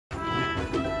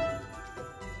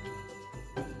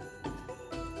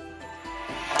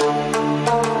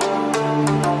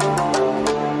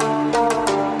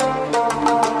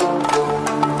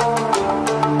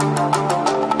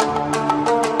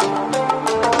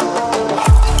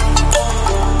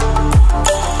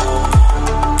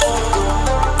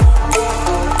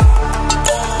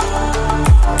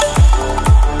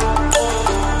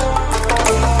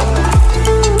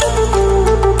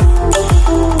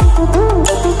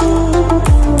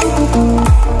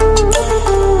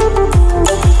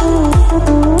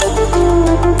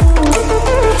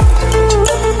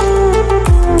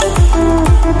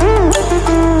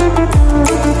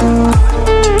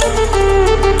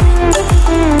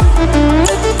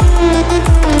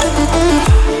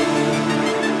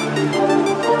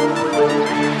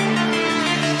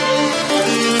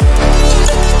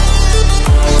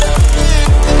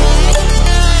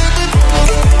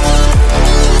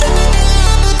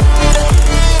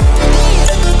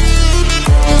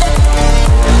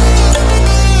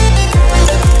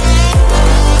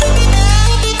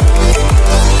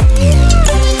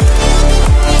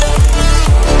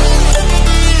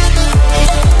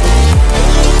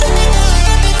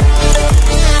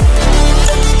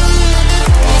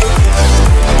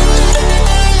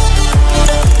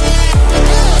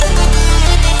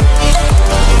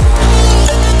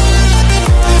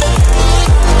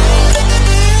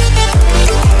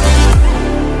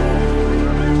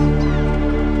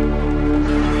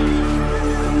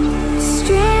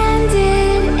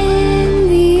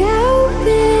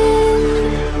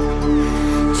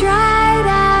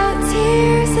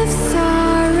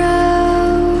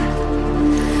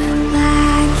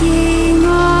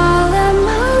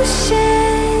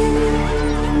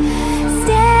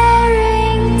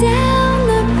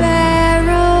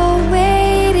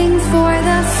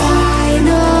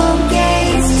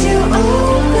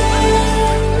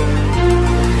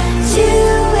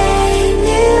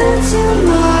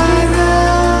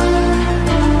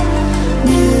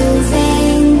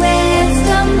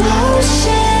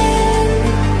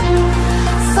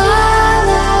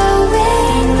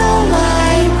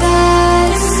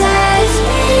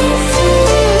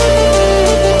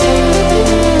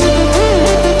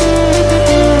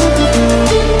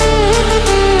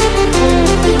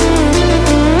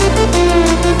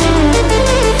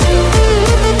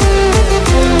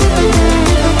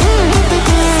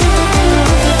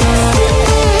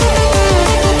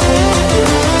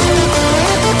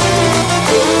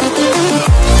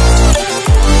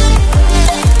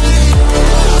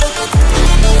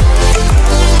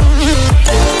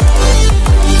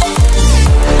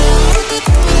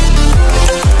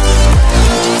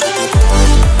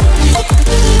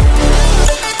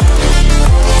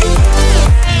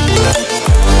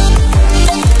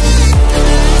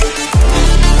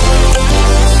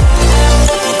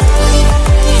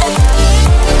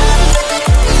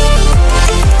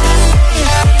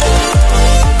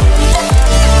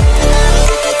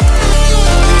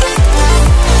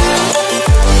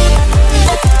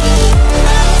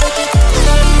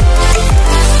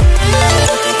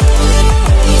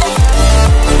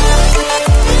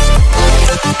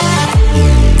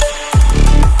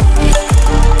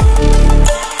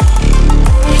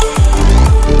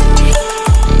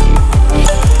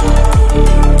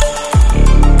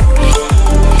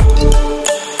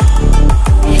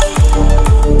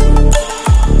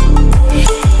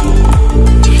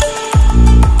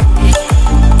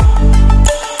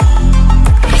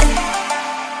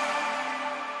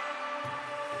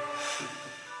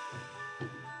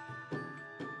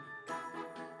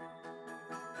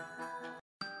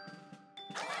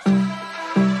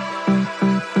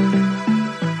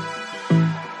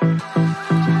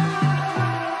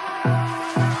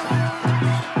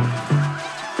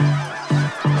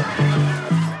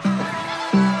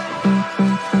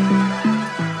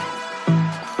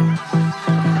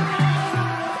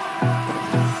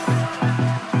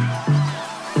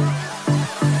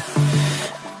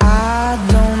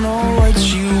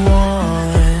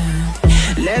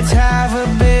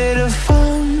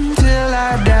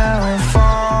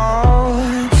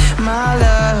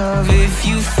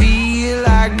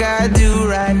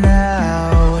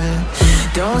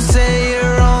Don't say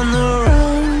you're on the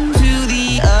run to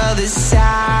the other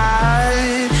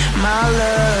side, my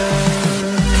love.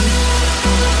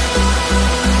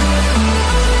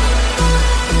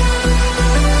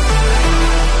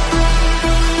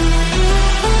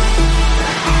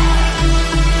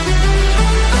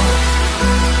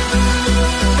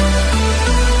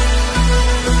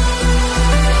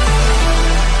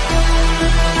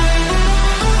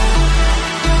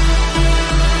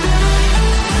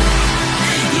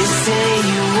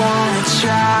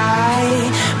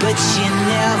 But you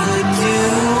never do.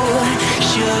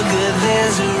 Sugar,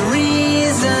 there's a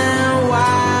reason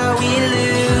why we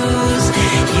lose.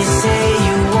 You say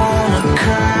you wanna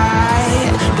cry,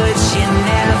 but you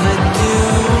never do.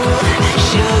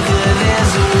 Sugar,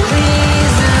 there's a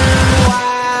reason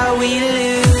why we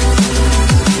lose.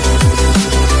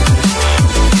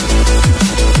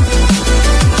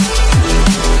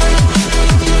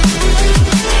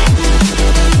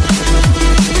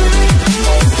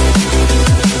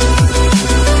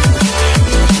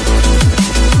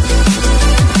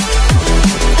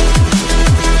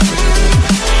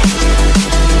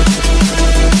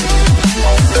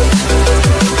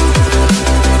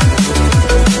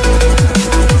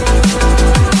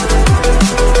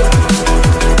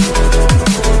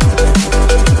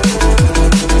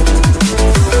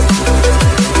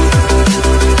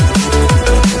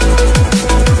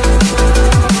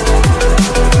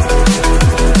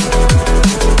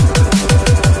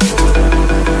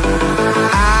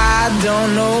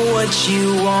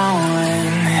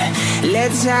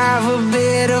 Let's have a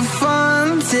bit of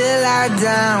fun till I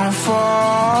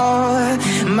downfall,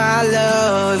 my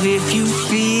love, if you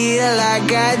feel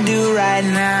like I do right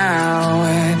now.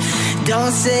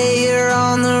 Don't say you're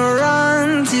on the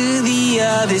run to the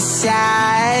other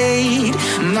side,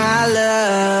 my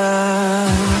love.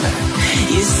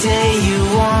 You say you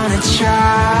wanna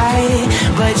try,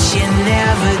 but you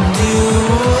never do.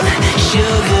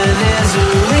 Sugar, there's a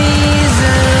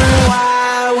reason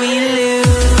why we lose.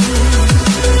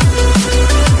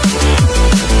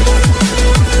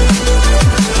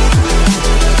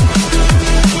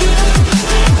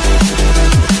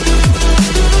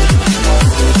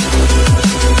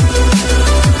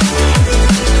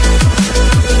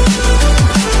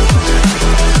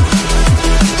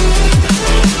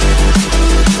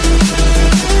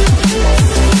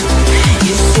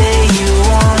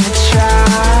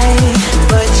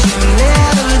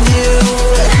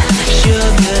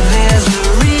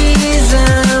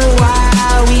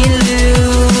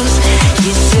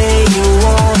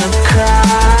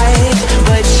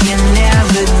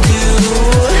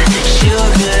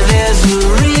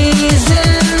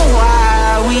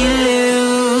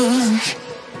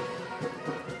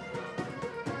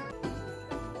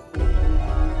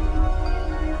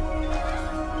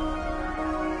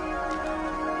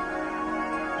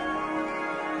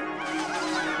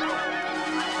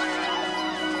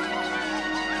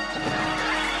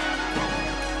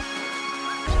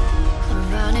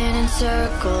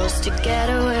 Circles to get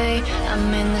away,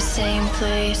 I'm in the same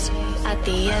place. At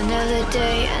the end of the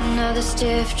day, another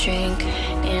stiff drink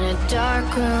in a dark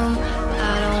room.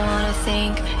 I don't wanna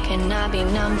think, can I be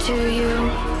numb to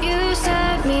you? You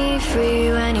set me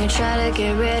free when you try to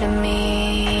get rid of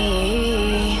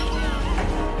me.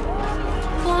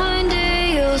 One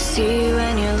day you'll see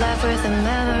when you're left with a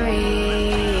memory.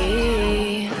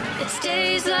 It's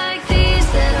days like these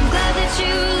that I'm glad that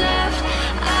you left.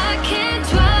 I can't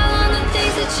dwell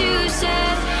that you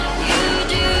said. You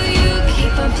do, you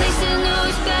keep on placing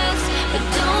those bets, but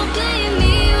don't blame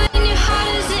me when your heart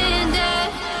is in debt.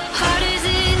 Heart is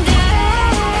in debt.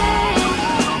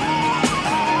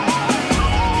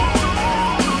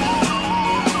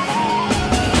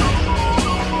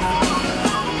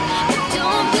 But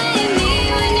don't blame me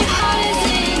when your heart is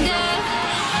in debt.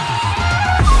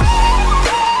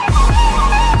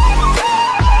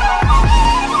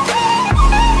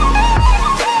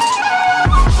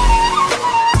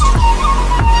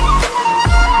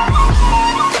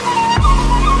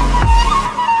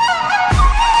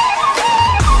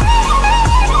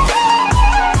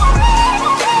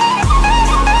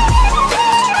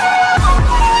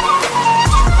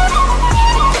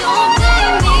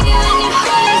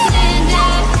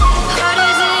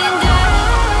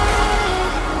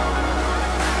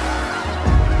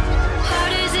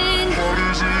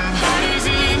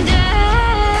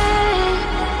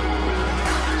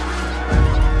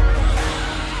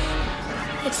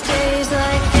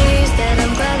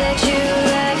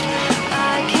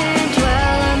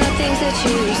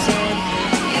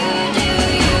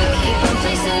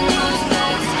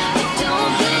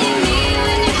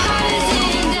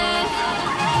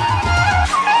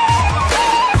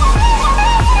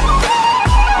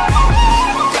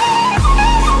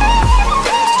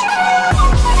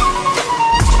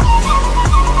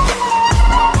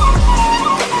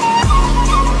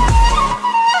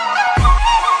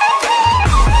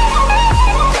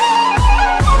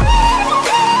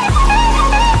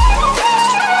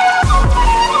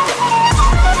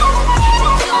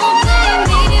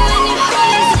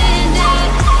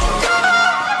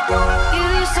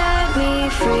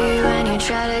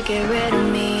 get rid of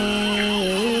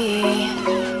me.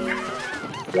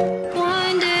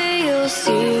 One day you'll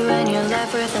see when you're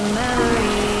left with a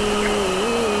memory.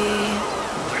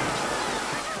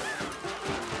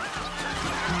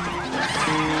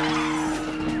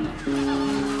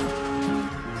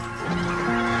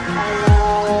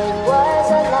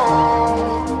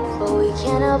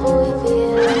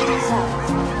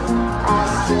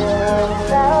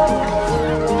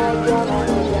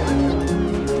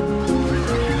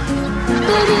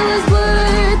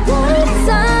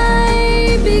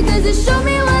 Show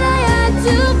me what I had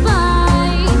to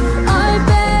find. Our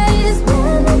best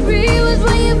memory was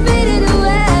when you faded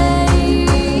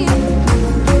away.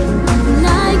 And I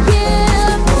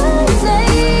can't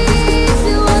relate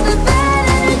to all the bad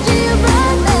energy you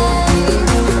brought me.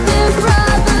 There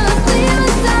probably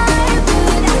was time,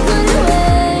 but I couldn't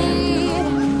wait.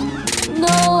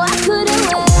 No, I couldn't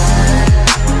wait.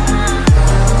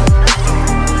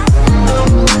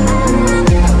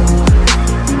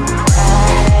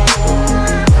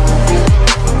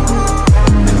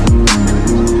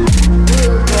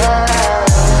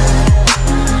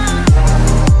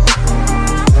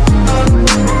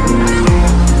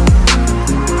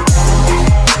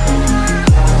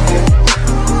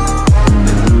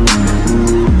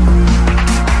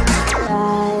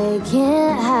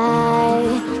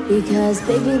 Because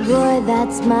baby boy,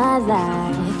 that's my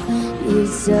life. You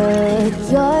took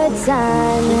your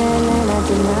time and then I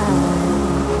denied.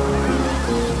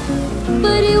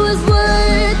 But it was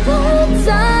worth the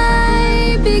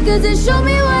time, because it showed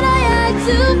me what I had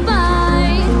to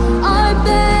find. Our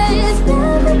best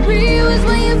memory was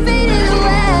when you faded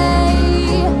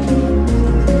away.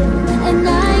 And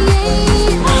I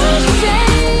ain't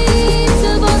ashamed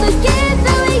of all the games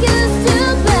that we used to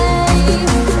play.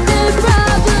 There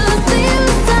probably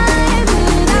was time,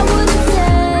 but I wouldn't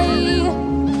stay.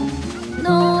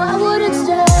 No, I wouldn't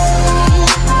stay.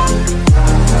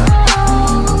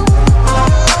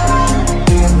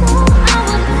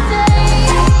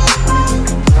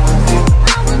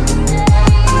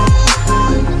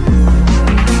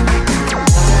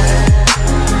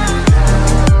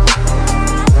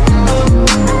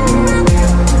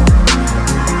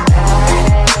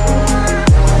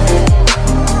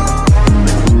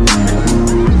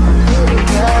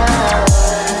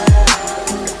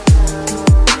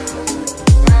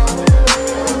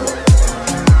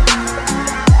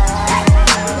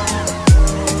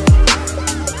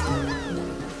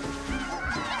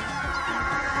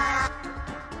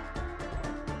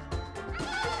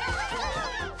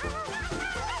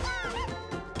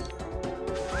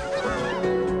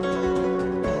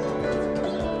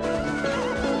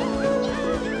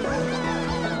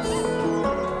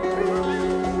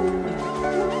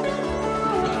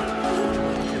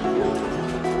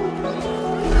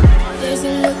 There's a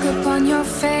look upon your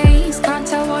face, can't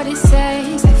tell what it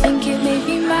says. I think it may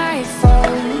be my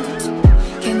fault.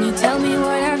 Can you tell me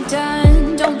what I've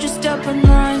done? Don't just up and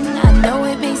run. I know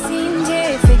it may seem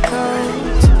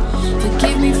difficult.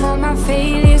 Forgive me for my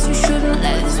failures, you shouldn't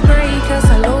let this break us.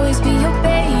 I'll always be your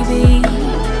baby.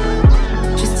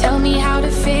 Just tell me how to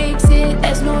fix it.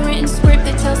 There's no written script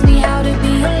that tells me how to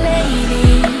be your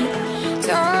lady.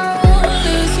 Don't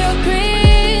lose your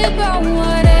grip on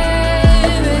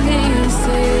whatever this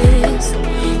is.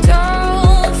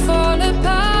 Don't fall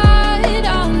apart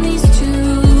on these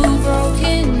two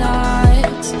broken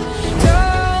hearts.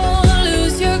 Don't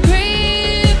lose your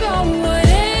grip on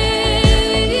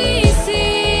whatever this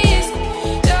is.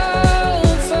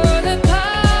 Don't fall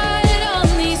apart on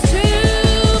these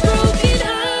two broken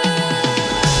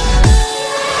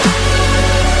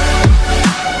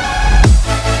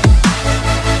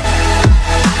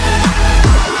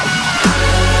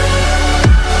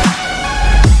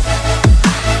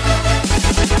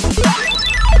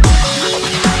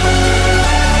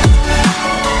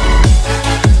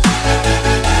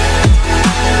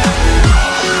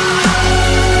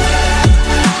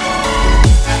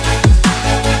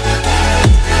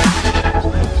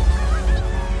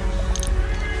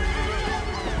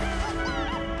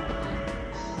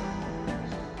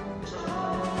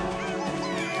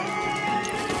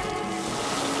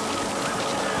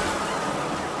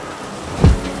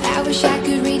I wish I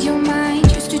could read your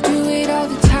mind, used to do it all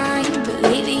the time, but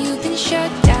lately you've been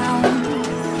shut down.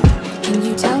 Can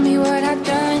you tell me what I've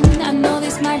done? I know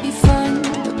this might be fun,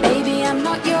 but baby, I'm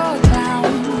not your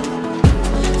clown.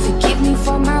 Forgive me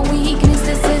for my weakness,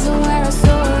 this isn't where I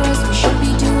saw us. We should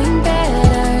be doing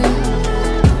better.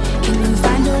 Can you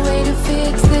find a way to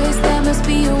fix this? There must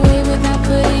be a way without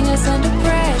putting us under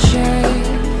pressure.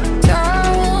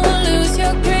 Don't lose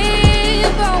your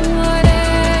grip on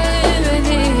whatever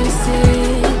this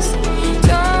is.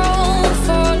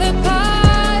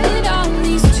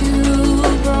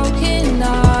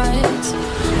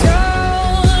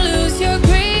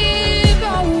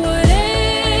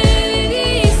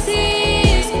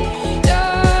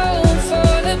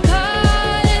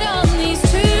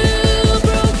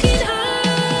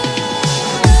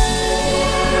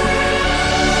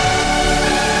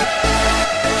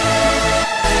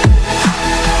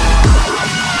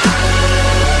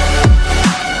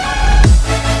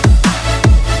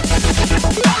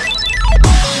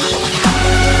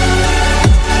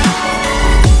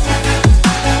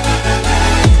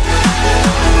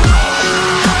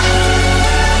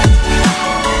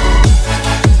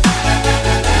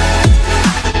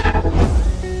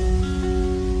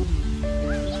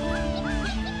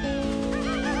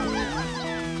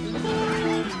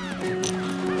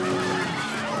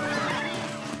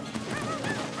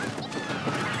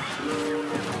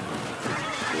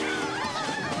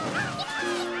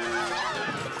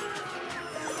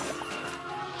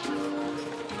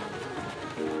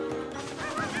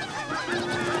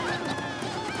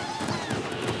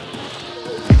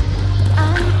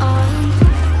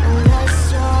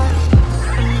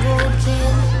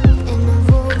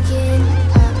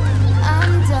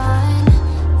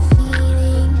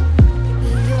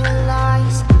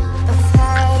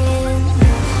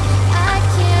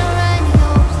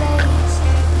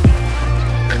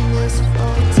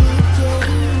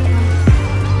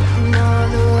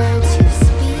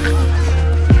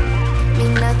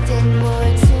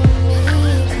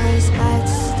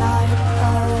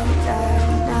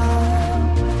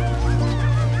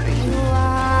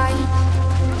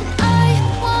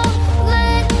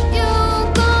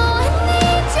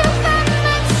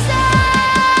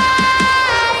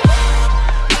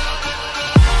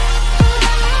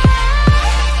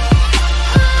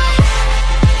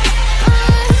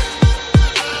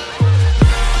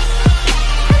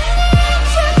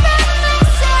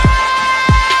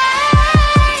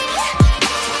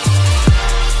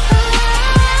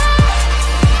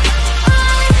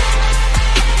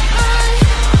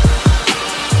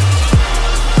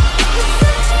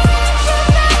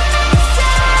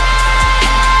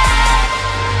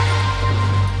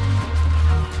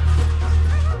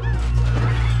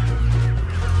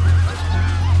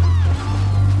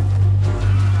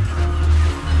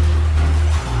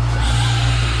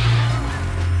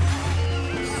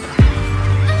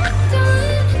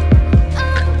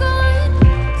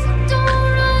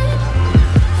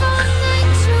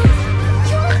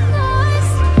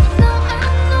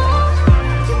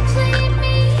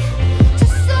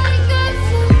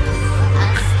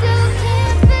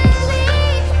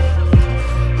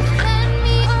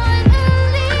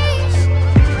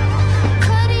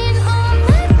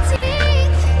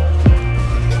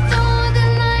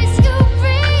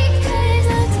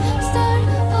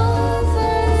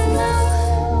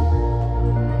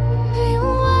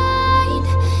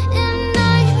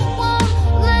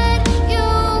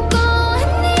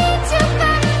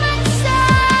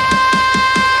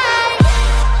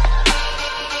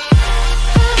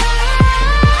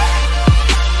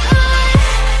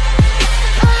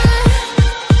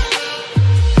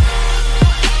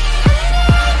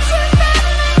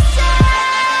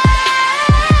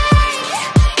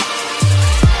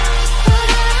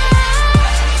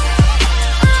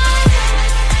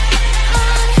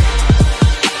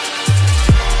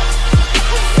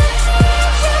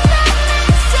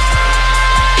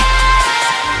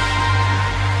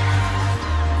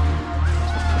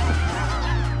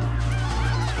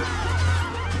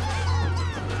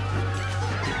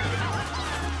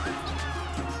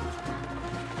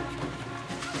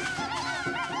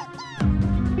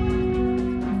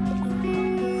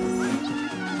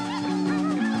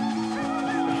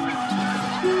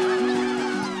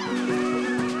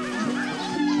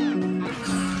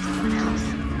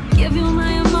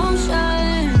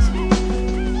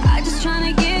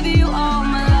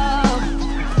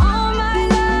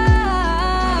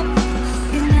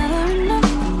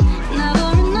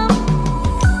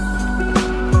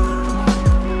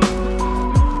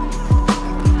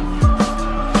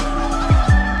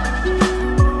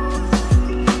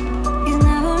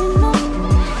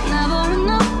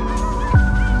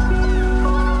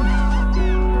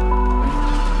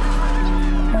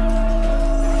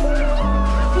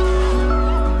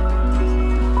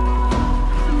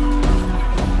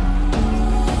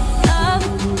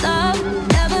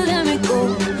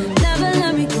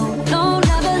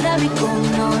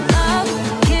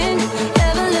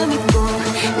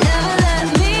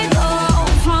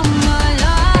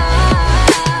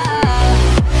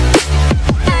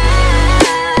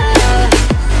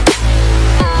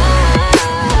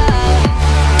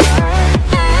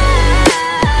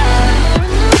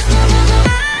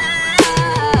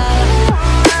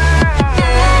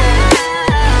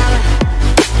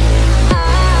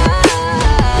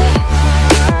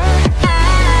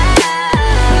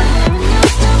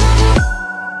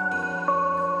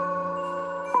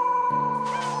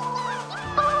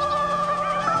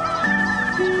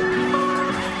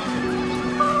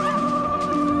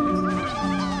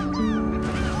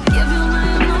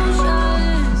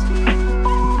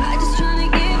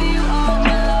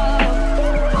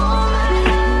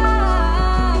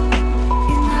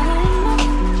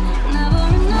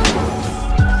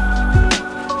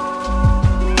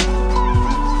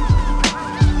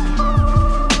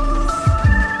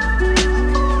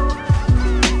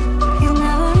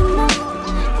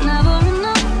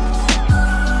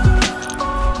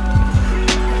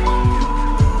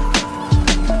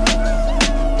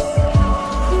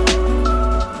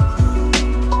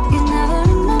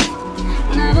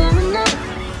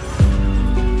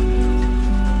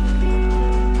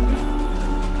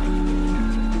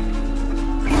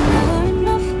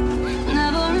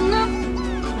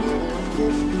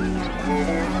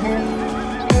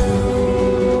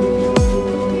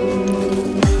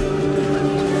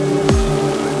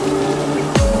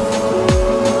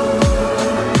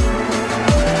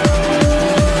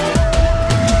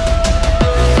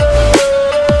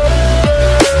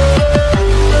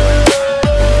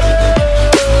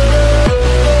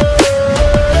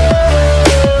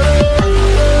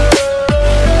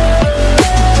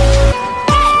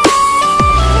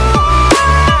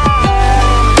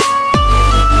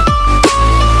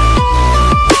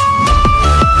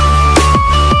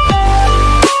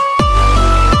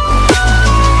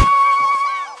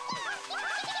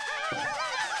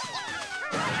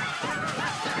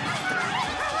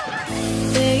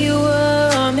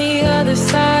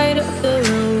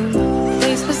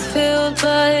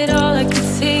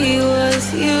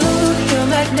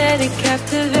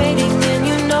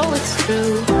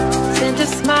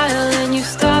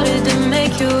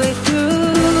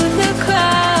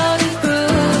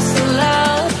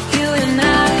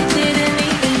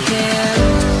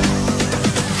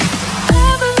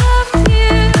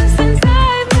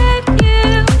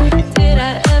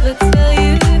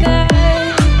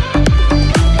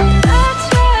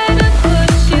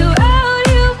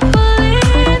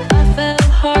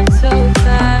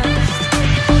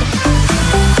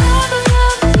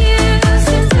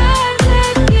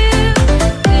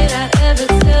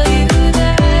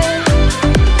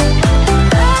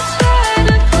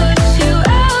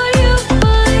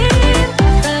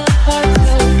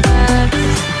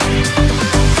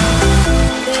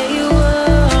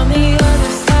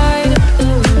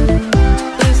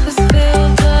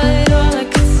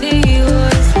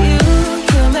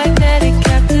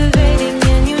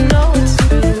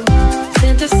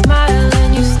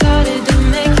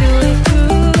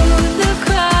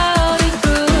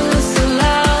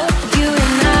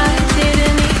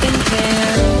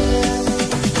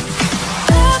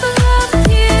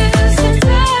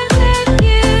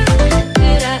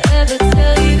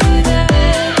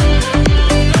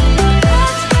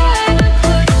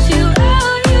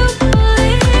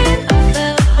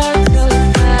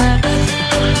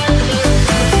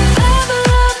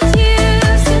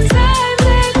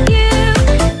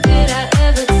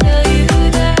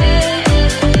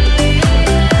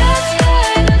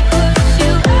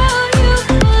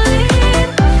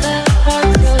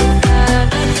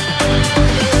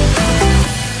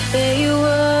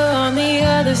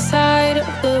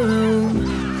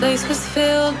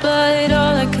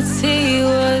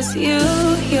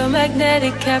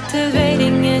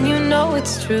 Captivating and you know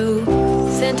it's true.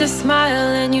 Sent a smile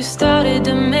and you started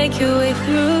to make your way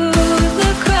through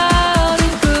the crowd.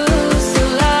 It grew so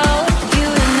loud, you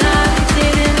and I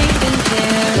didn't even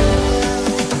care.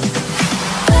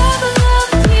 I've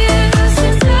loved you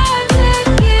since I met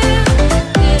you.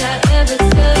 Did I ever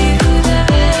tell you that?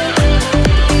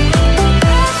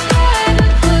 I tried to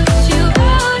push you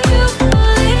out, you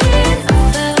pulled in.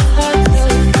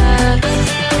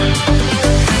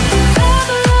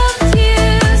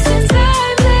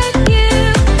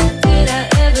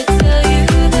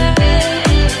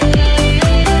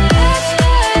 I fell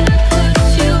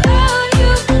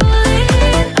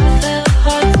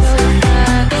hard so fast.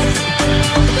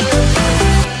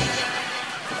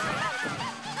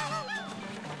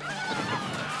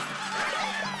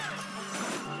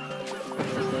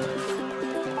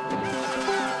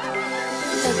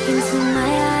 Look into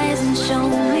my eyes and show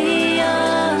me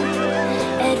your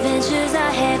adventures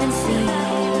I haven't seen.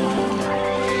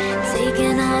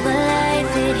 Taking all the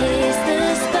life, it hits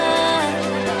the spot.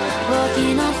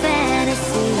 Walking on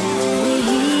fantasy.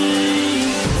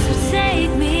 So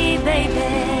take me,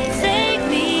 baby, take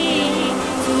me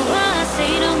to a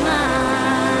state of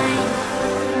mind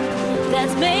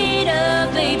that's made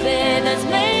of, baby, that's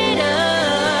made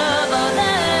of all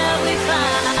that we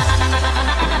find.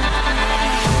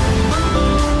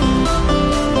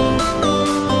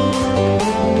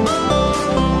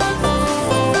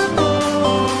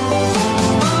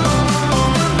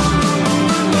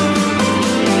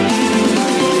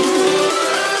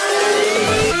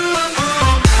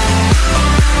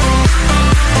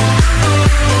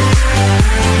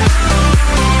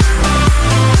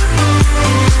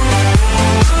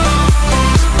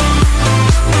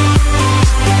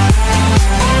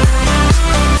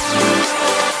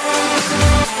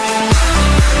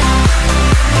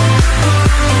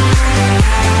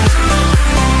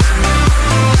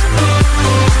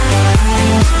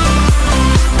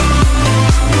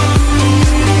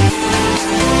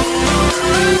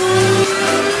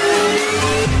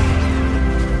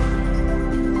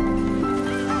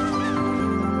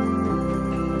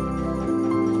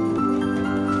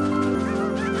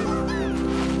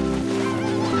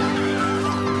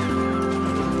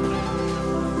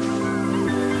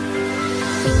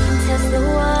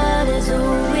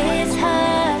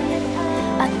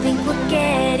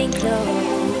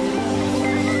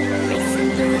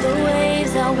 the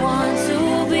waves I want to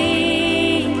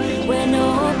be, where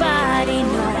nobody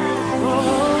knows.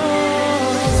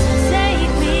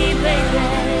 Take me, baby,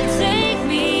 take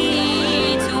me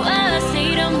to a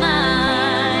state of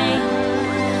mind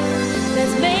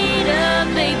that's made up,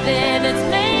 baby, that's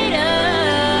made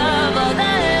of all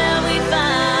the love we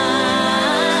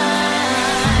find.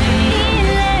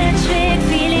 Electric,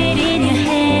 feel it in your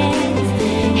hands.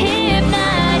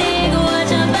 Hypnotic,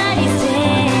 watch your body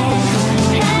stand.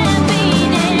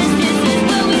 Happiness is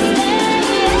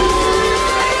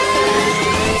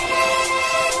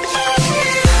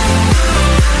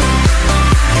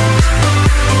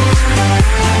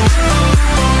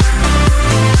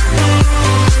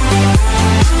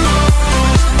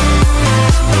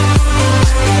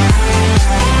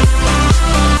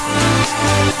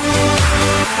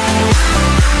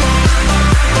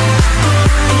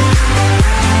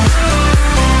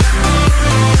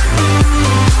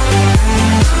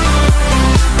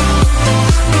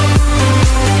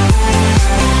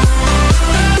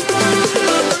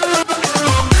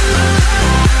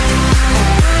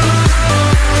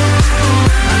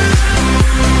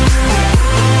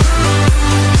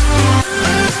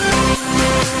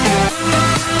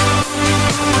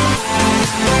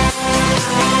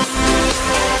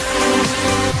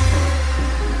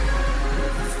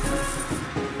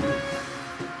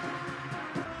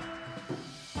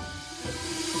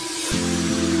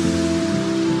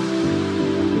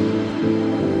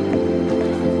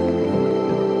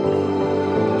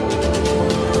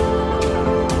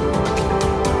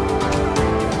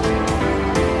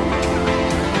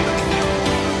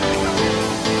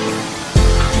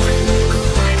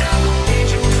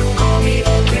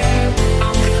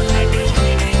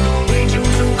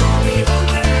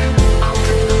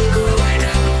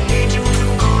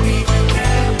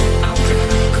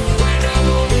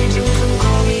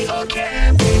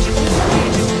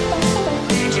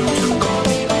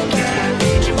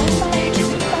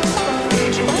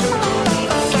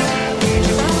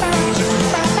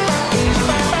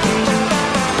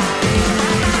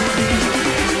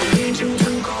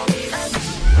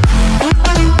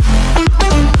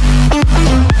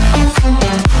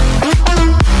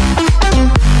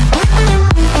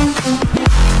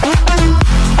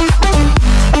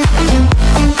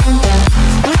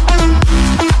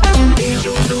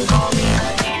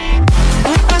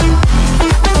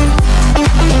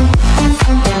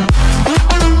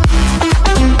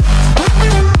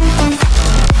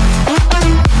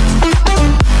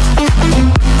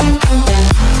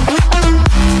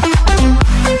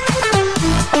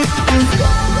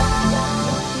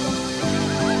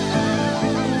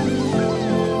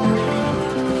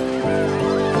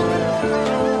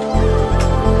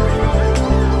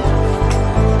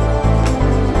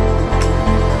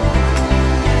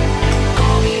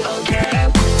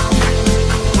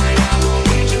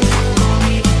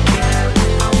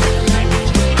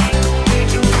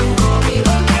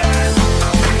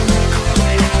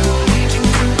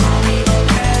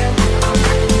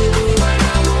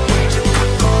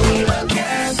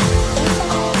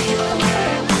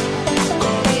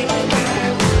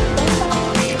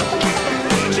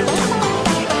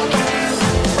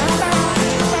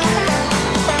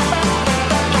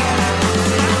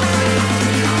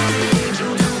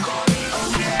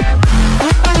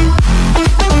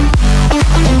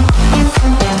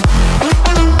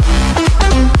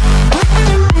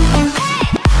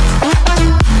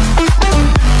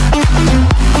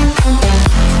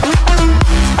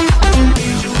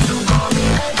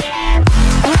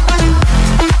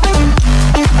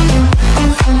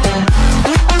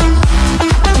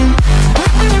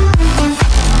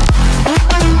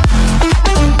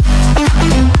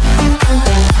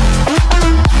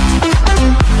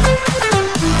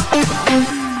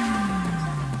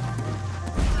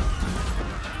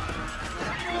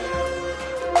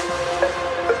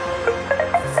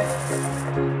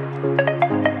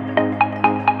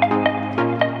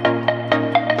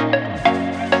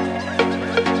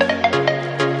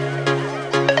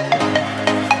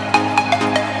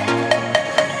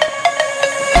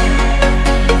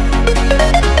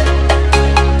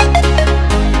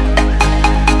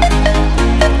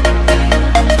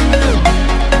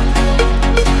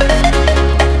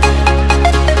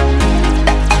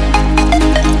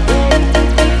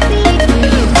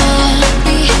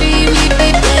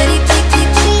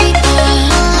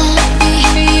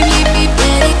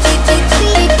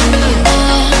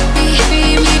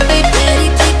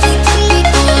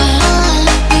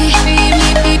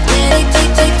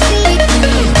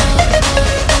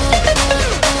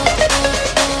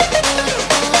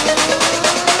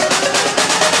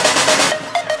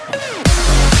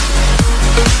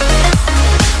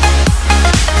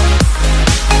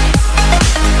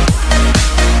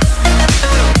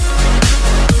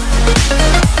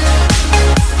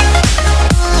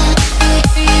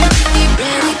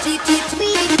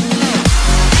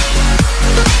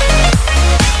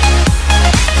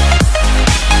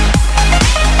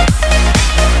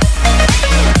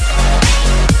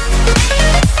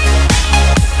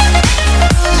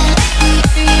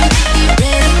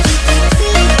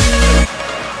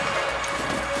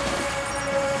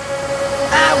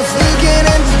I was looking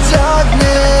into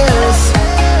darkness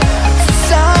for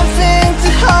something to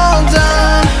hold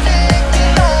on.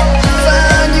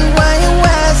 Found you when you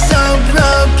were so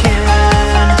broken.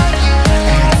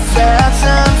 Felt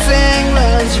something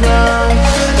was wrong.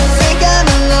 I think I'm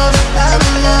in love, I'm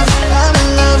in love, I'm in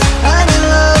love, I'm in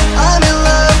love, I'm in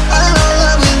love, I'm in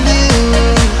love with you.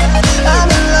 I'm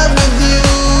in love with you.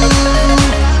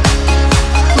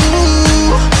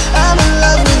 Ooh, I'm in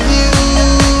love with you.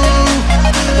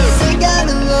 I think I'm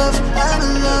in love, I'm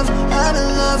in love, I'm in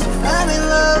love, I'm in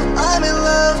love, I'm in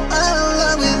love, I'm in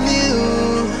love with you.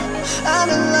 I'm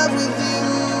in love with you.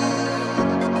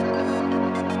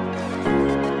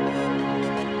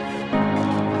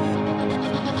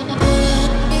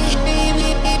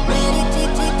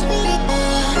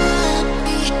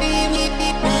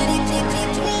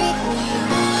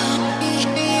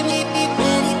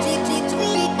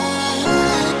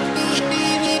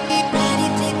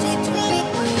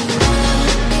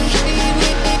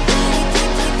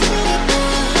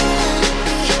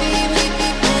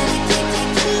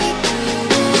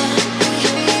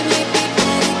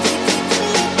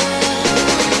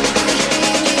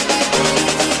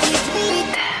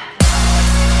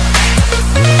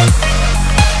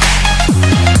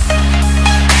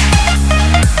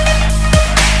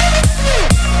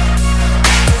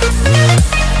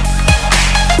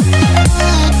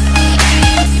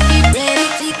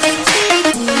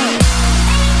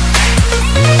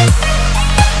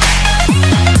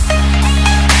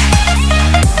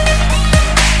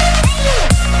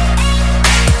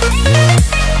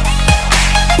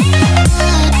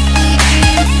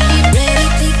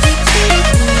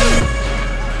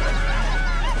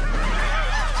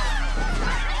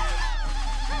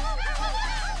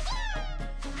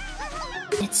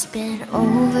 It's been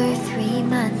over 3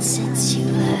 months since you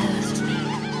left me.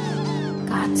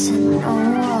 Got to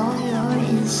know all your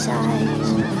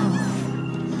insides now.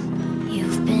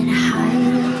 You've been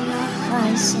hiding your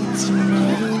heart since you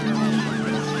met me.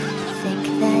 Think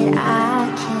that I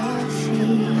can't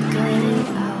figure it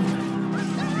out.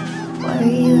 Were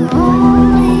you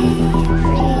only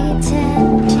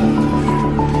pretending?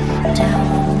 Down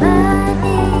on my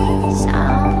knees,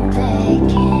 I'm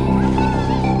begging.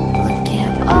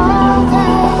 All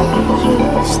that you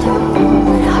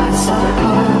stole, heart so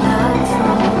cold and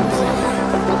frozen.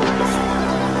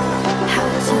 How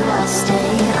do I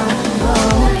stay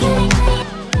unbroken?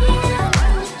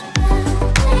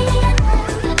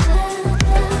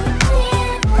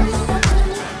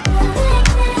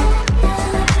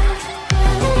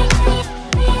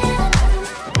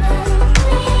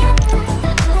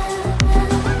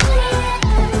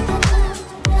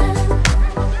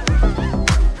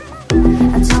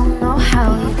 I don't know how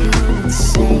you could even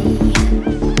say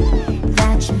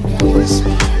that you miss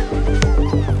me.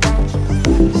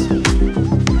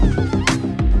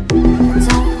 I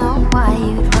don't know why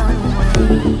you'd run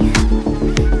away,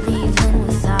 leaving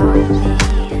without me.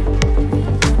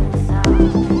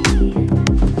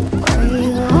 Were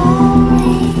you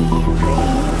only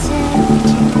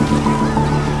pretending?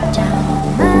 Down on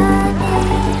my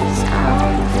knees,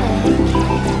 I'm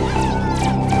begging.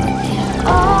 Look at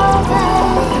all that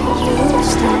you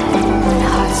stole,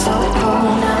 heart so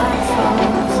cold and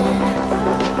frozen.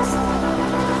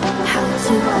 How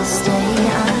do I stay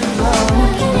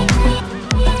unbroken?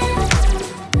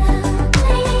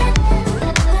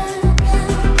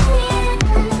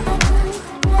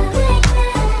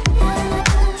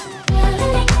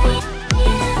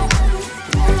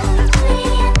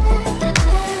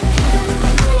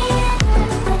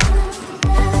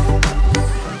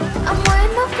 I'm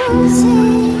wearing my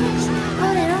bruises,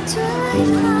 holding on to a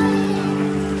lifeline.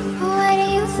 Why do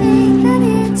you think that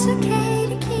it's okay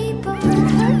to keep on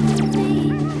hurting me?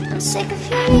 I'm sick of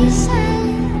your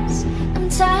reasons, I'm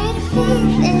tired of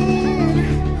feeling.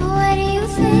 Why do you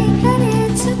think that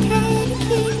it's okay to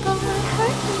keep on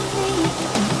hurting me?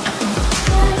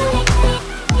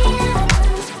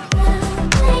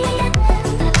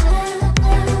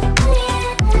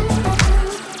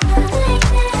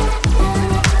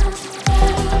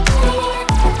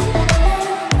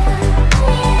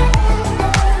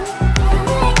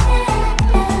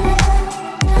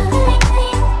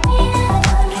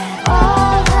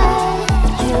 All that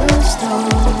you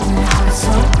stole, heart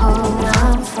so cold.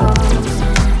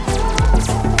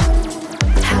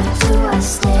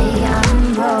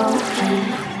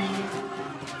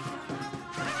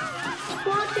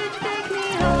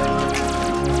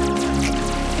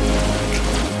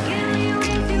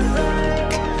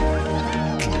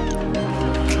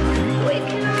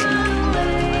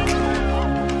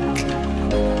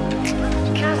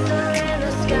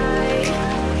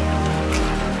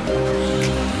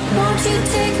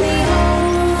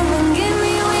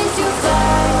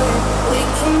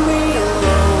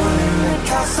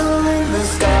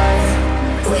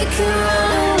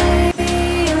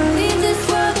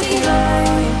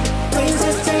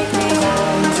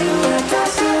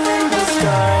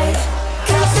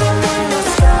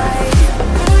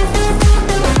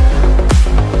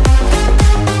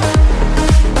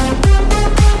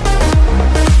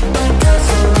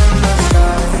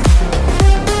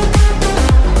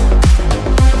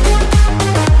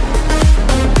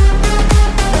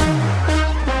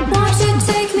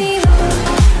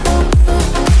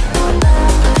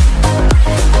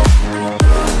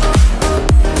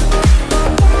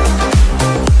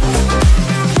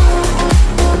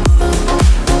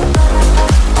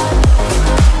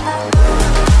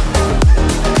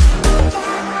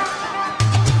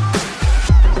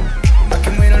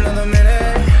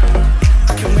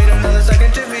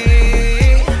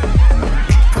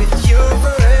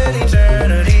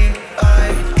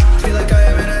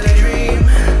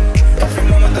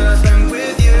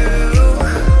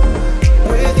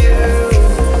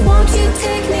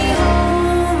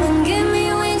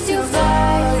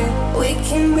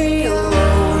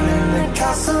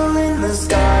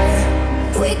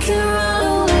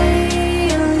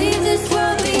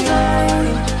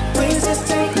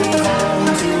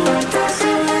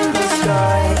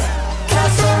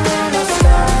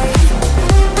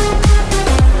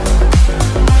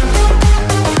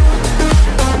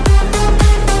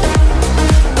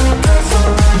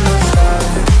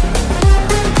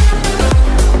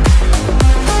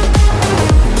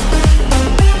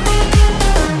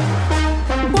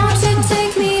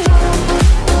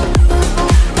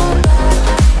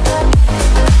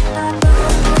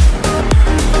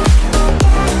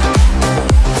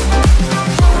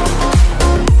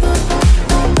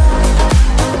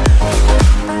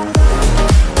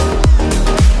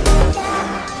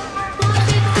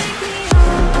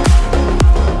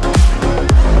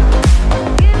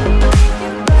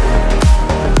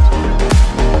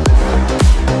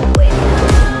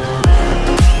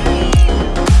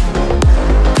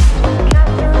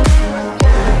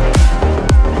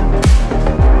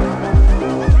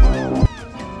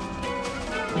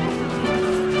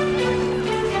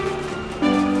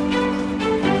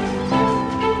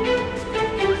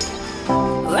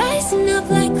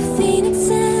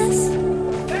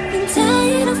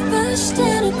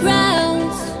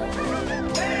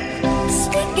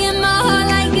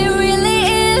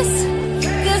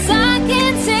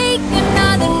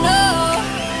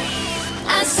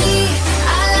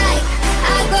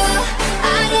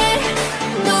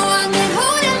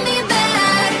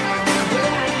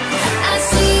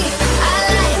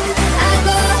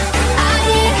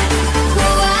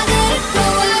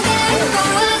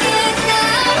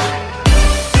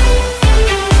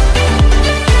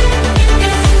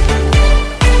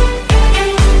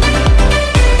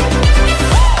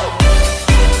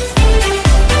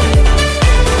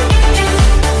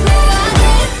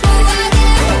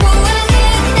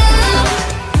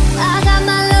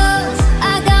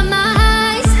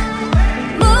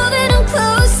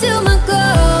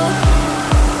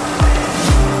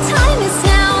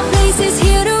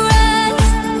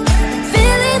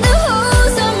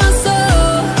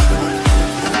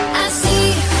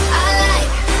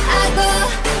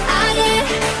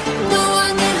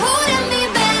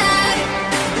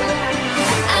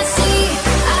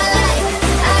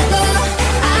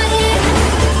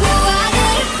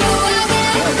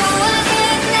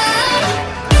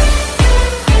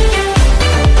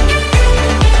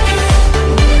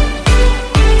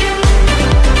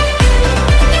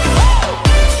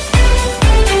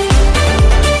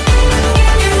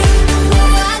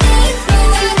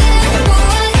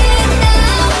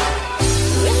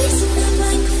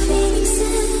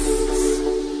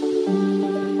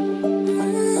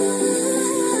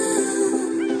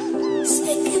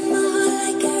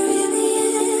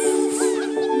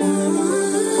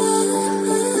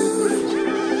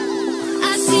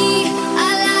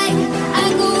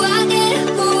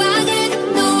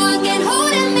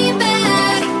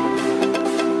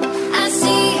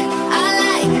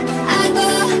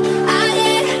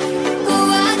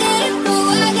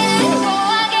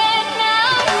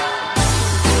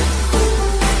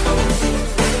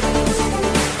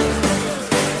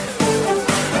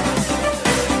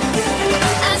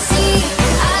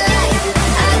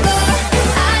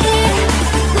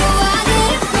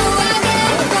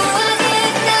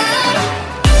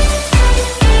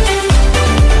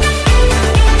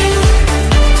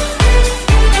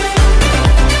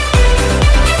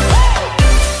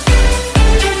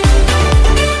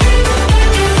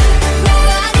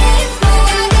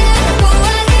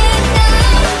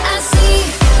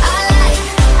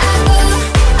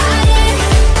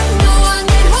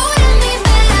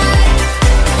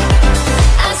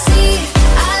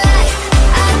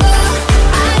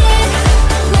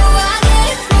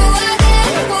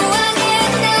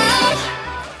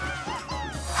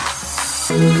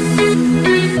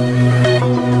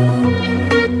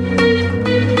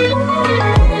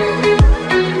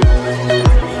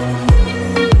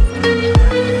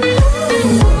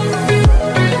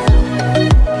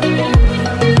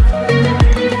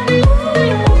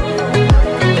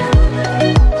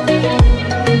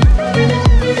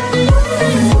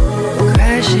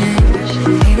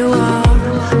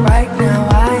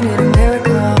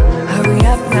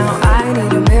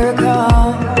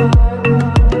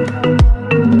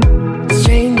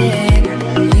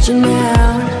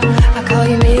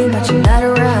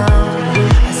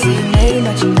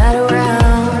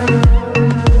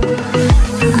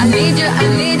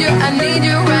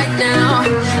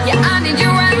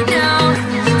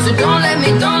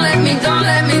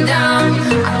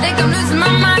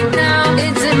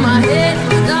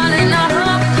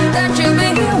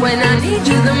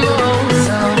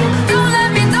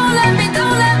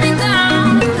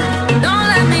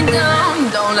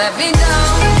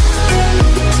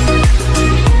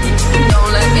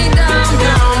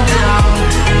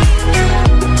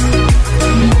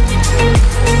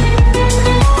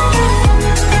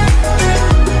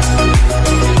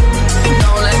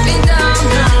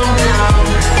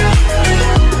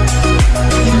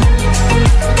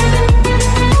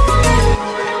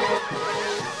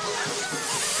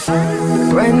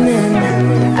 Running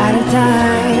out of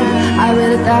time. I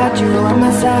really thought you were on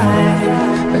my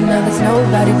side, but now there's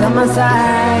nobody by my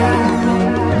side.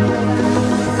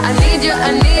 I need you,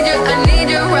 I need you, I need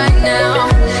you right now.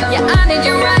 Yeah, I need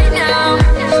you right now.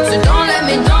 So don't let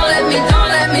me, don't let me, don't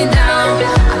let me down.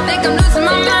 I think I'm losing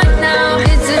my mind now.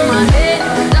 It's in my head,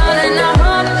 darling, I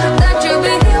hope that you'll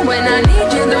be here when I need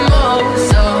you the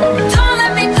most. So don't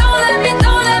let me, don't let me,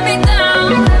 don't let me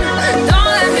down.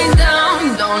 Don't let me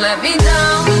down, don't let me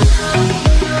down.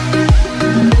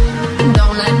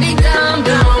 Don't let me down,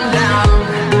 down, down.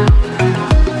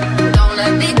 Don't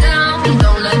let me down,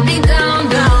 don't let me down,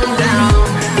 down, down.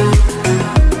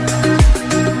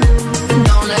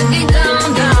 Don't let me down,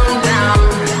 down, down.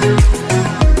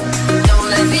 Don't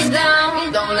let me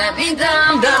down, don't let me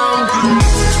down, down.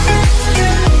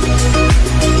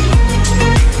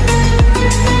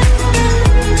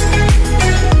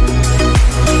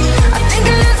 I think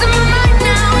I'm losing my mind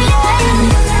now, yeah.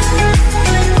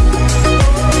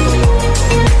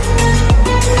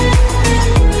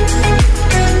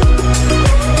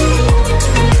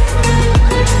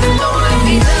 Don't let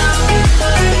me down.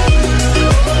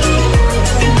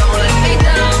 Don't let me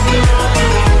down.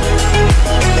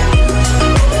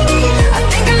 I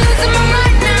think I'm losing my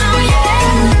mind now, yeah.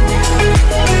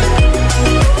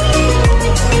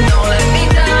 Don't let me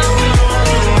down.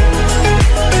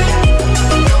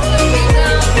 Don't let me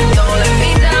down. Don't let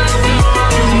me down.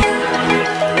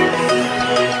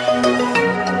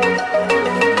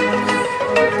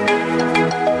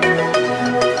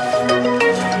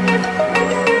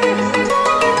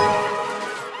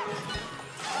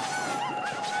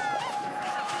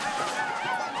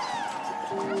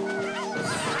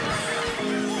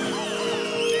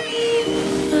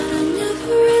 But I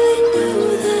never really knew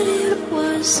that it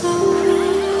was over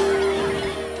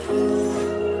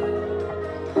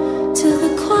till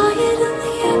the quiet and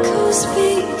the echoes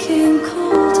became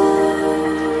colder.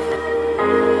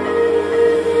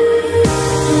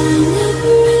 And I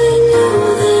never really knew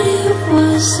that it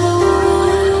was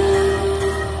over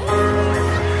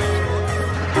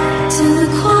till the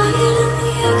quiet and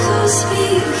the echoes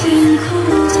became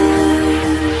colder.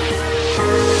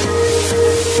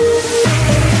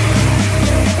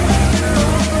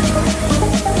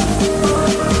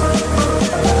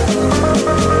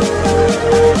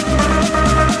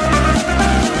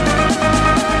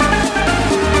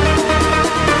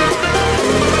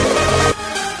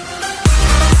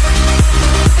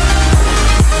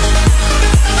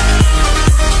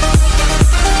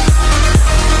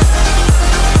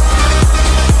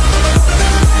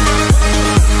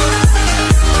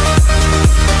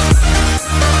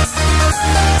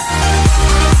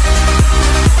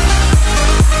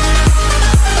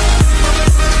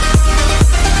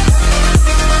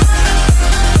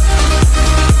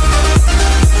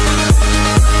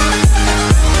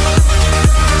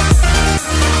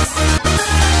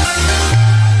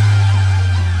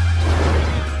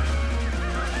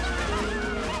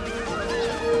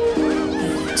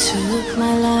 Took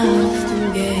my love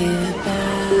and gave it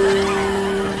back.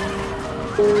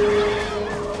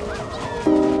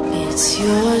 It's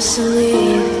yours to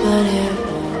leave, but it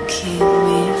won't keep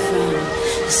me from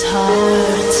this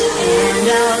heart. And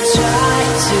I'll try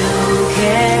to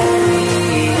carry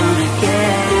on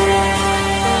again,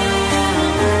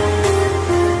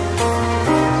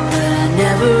 but I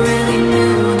never really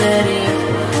knew that it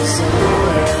was over.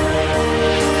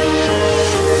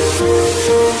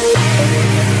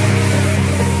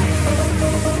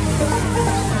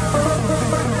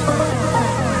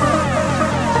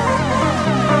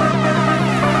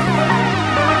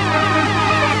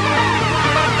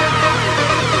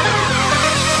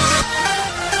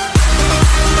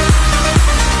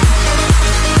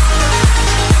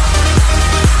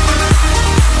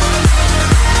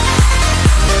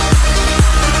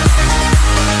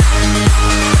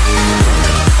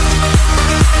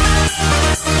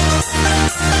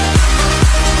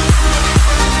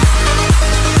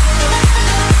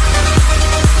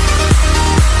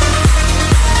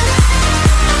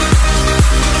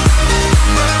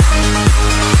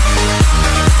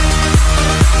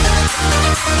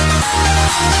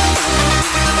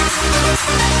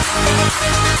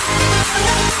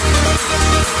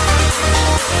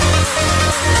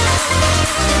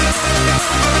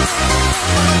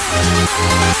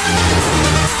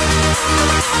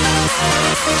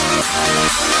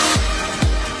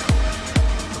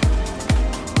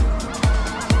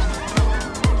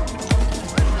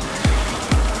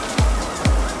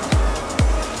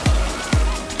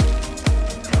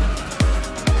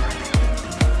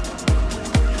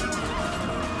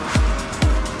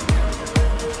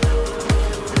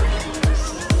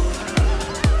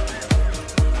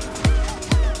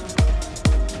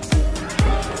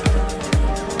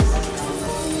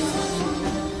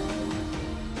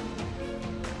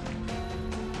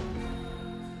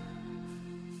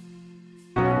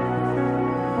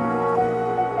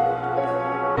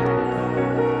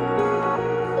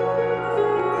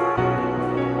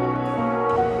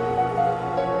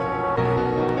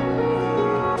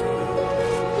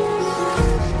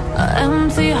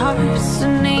 Empty hearts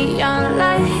and neon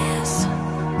lights,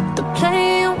 they're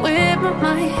playing with my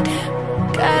mind.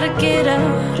 Gotta get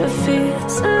out of here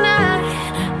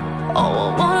tonight. Oh, I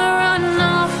wanna run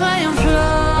off and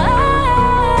fly.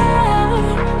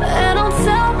 And I'll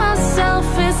tell myself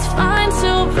it's fine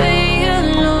to be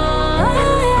alone,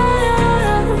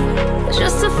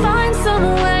 just to find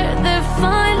somewhere that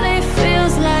finally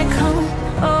feels like home.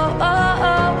 Oh, oh,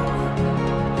 oh.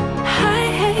 I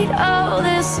hate all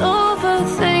this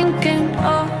overthinking.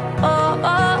 Oh, oh,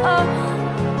 oh, oh.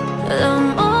 The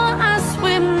more I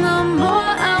swim, the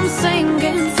more I'm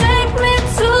sinking. Take me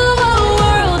to a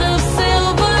world of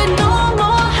silver. No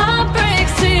more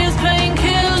heartbreaks, tears,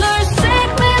 painkillers.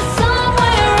 Take me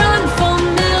somewhere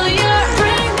unfamiliar.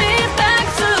 Bring me back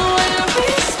to where we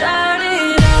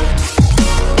started out.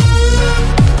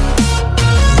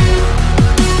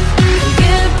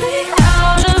 Get me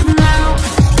out of now,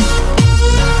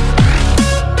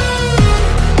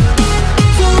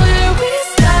 to where we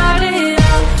started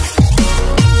out.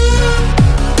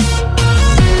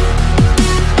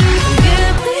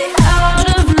 Get me out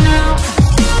of now,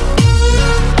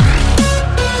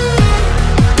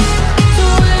 to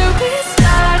where we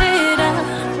started out.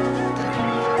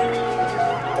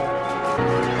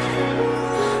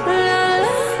 La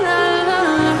la la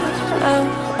la, oh,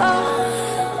 oh.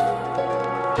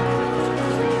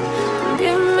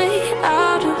 Get me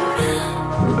out of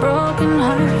broken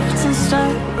hearts and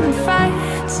starting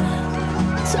fights,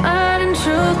 turning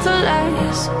truth to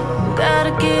lies.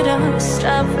 Gotta get up,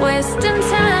 stop wasting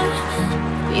time.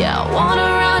 Yeah, I wanna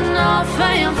run off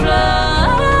and fly.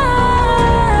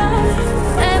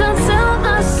 And I'll tell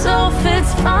myself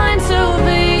it's fine to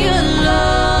be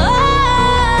alone,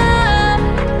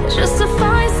 just to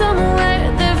find somewhere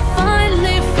that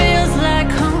finally feels like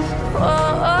home.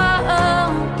 Oh, oh, oh.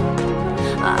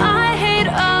 I hate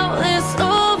all this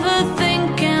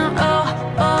overthinking. Oh,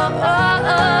 oh,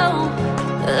 oh, oh.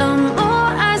 The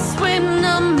more I swim,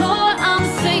 the more I'm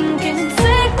sinking.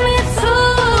 Take me to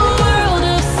a world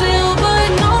of silver.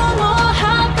 No more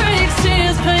heartbreaks,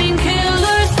 tears,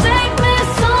 painkillers. Take me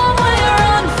somewhere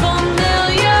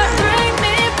unfamiliar. Bring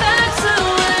me back to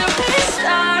where we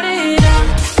started out.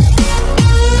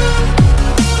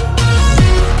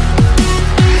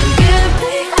 Get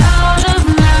me out of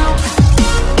now,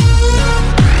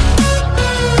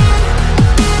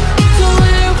 to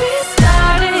where we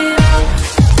started out.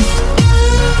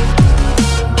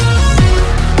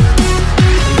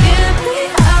 Get me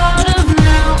out of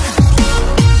now,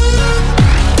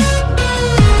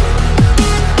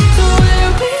 to where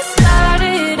we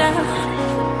started out.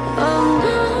 Oh,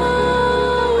 no.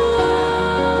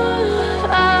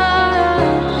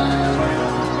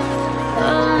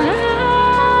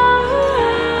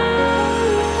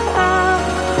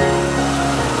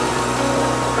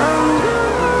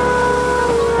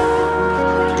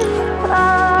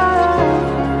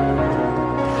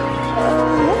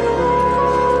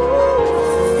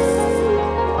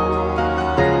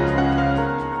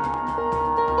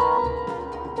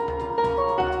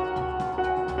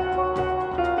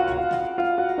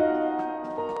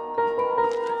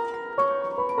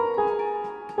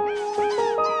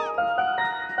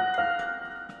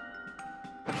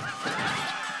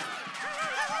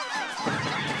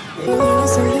 Lily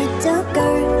was a little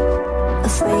girl,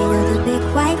 afraid of the big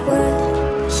white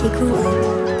world. She grew up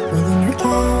within her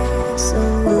castle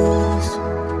walls.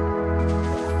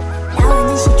 Now and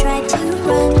then she tried to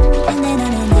run, and then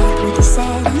on a night with the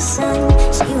setting sun,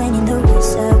 she went in the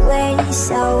woods away,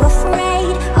 so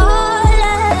afraid, all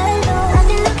alone. I've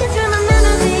been looking through my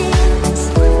memories,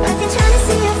 I've been trying to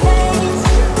see your face,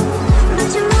 but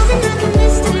you're moving like a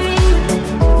mystery,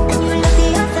 and you look the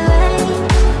other way.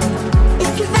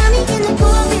 If you found me in the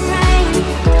pouring rain,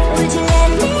 would you let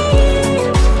me in?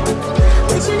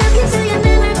 Would you look into your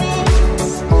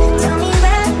memories? Tell me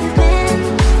where you've been.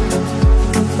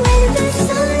 When the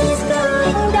sun is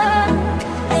going down,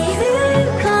 I feel you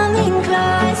coming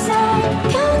closer,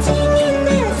 counting in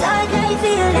the dark.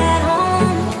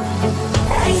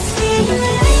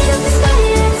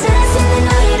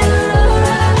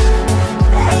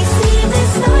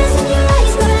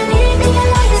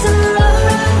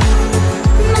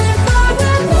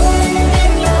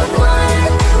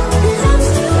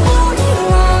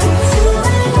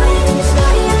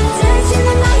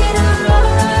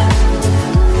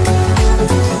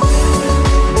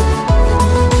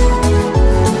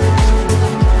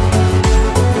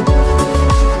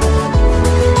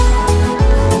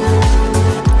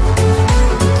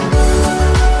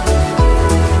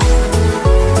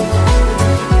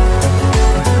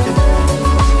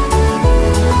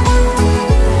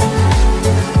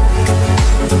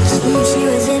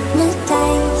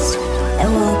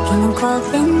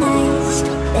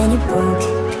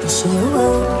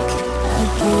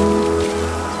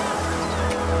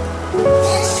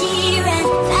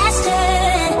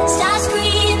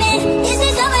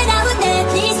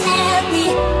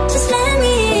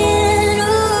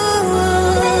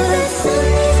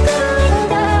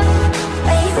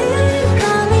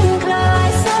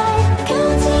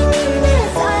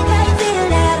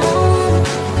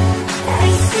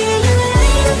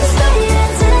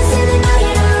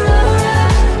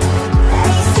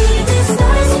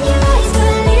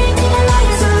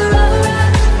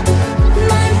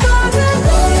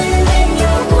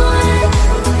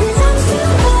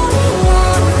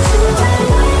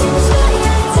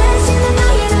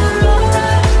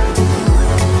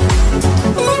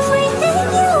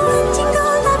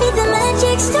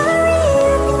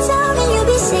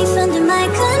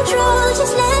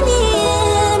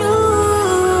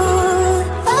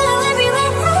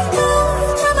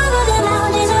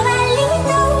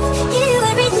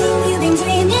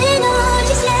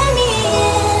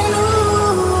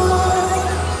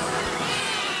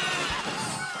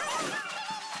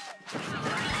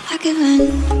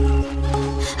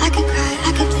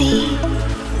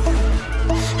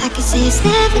 it's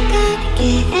never gonna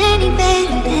get any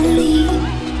better than leave.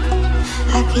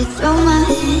 I could throw my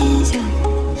hands up,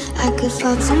 I could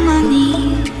fall to my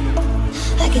knees.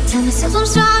 I could tell myself I'm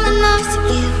strong enough to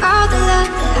give all the love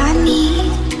that I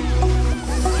need.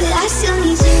 But I still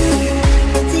need you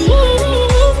to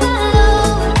ease my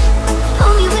load.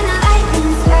 Hold me when the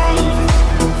lightning's right.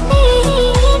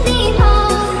 Lead me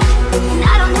home, and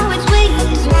I don't know which way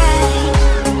is right.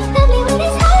 Love me when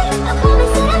it's hard, I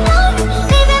promise that I'm not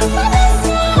leaving by my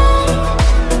side.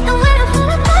 And when I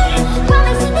fall apart,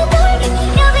 promise in the dark,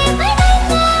 you'll be my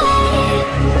night.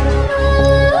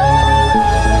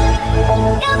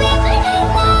 You'll be my night.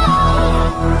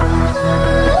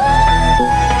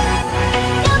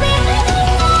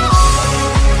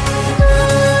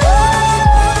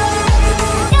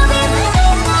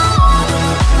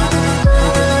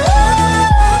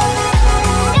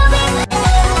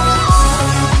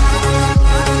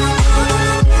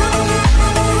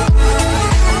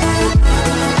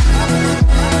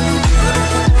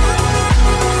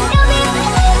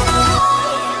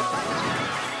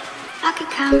 I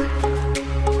could count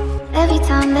every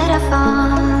time that I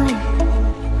fall in.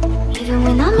 Even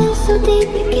when I'm in so deep,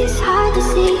 it gets hard to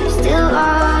see you're still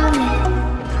all in.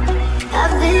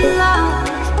 I've been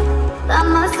lost by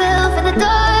myself in the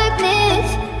darkness.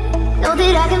 Know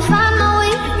that I can find my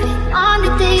way even on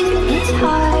the days when it's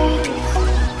hard.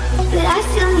 But I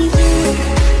still need you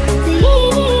to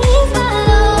ease my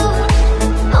load.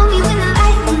 Hold me when the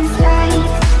lightning's right.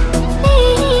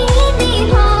 Lead me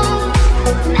home,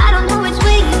 and I don't know which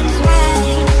way is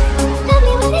right. Love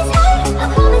me when it's hard, I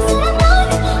promise that I'm not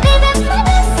leaving by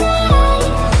my side.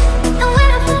 And when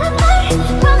I fall apart,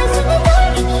 promise in the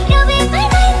dark, you'll be my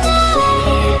night.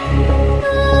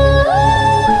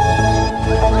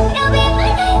 You'll be my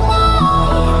night.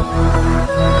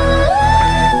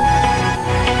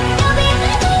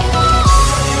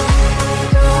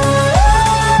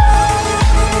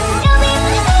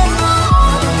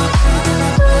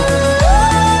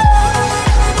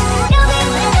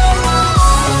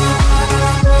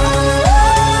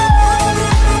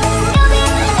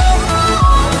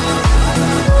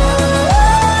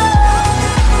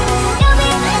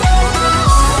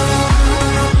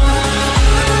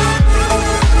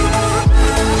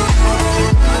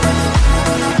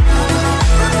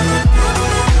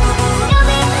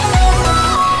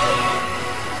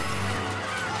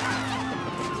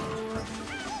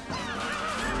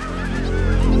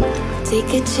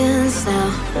 Take a chance now,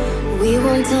 we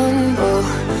won't tumble.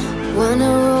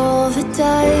 Wanna roll the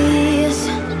dice.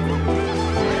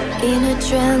 In a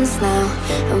trance now,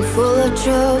 I'm full of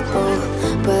trouble,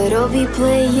 but I'll be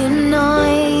playing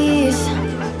nice.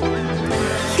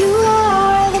 You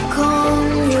are the calm,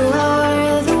 you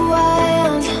are the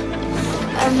wild.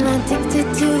 I'm addicted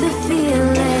to the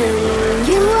feeling.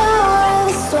 You are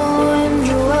the storm,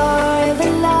 you are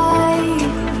the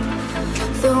light,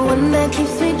 the one that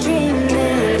keeps me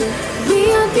dreaming. We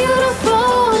are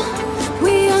beautiful,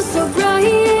 we are so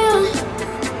bright.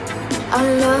 Our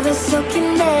love is so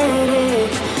kinetic.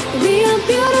 We are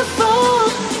beautiful,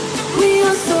 we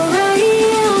are so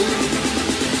right.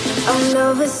 Our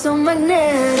love is so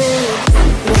magnetic.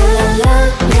 La la la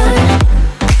la,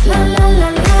 la la la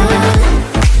la.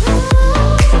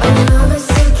 Our love is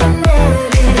so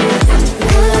kinetic.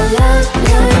 La la la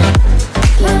la,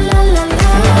 la la la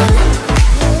la.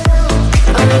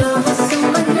 Our love is so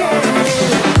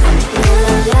magnetic. La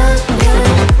la la la,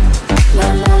 la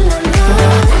la la la.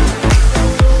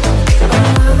 Our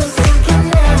love is so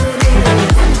kinetic.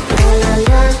 La la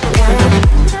la la,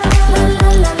 la la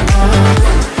la la.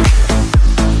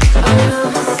 Our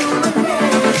love is so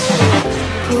magnetic.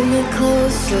 Pull me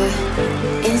closer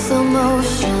in slow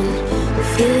motion.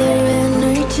 Feel your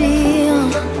energy.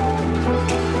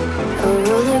 A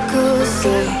roller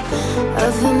coaster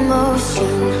of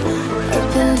emotion,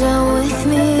 up and down with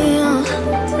me.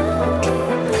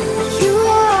 You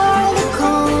are the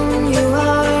calm, you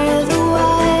are the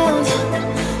wild.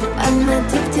 I'm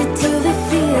addicted to the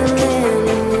feeling.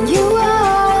 You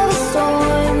are the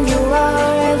storm, you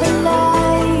are the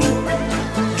light,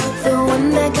 the one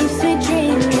that keeps me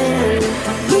dreaming.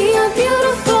 We are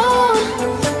beautiful,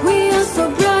 we are so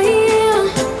bright.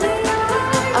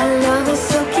 Our love is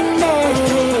so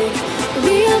kinetic.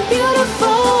 We are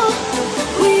beautiful,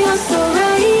 we are so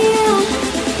right.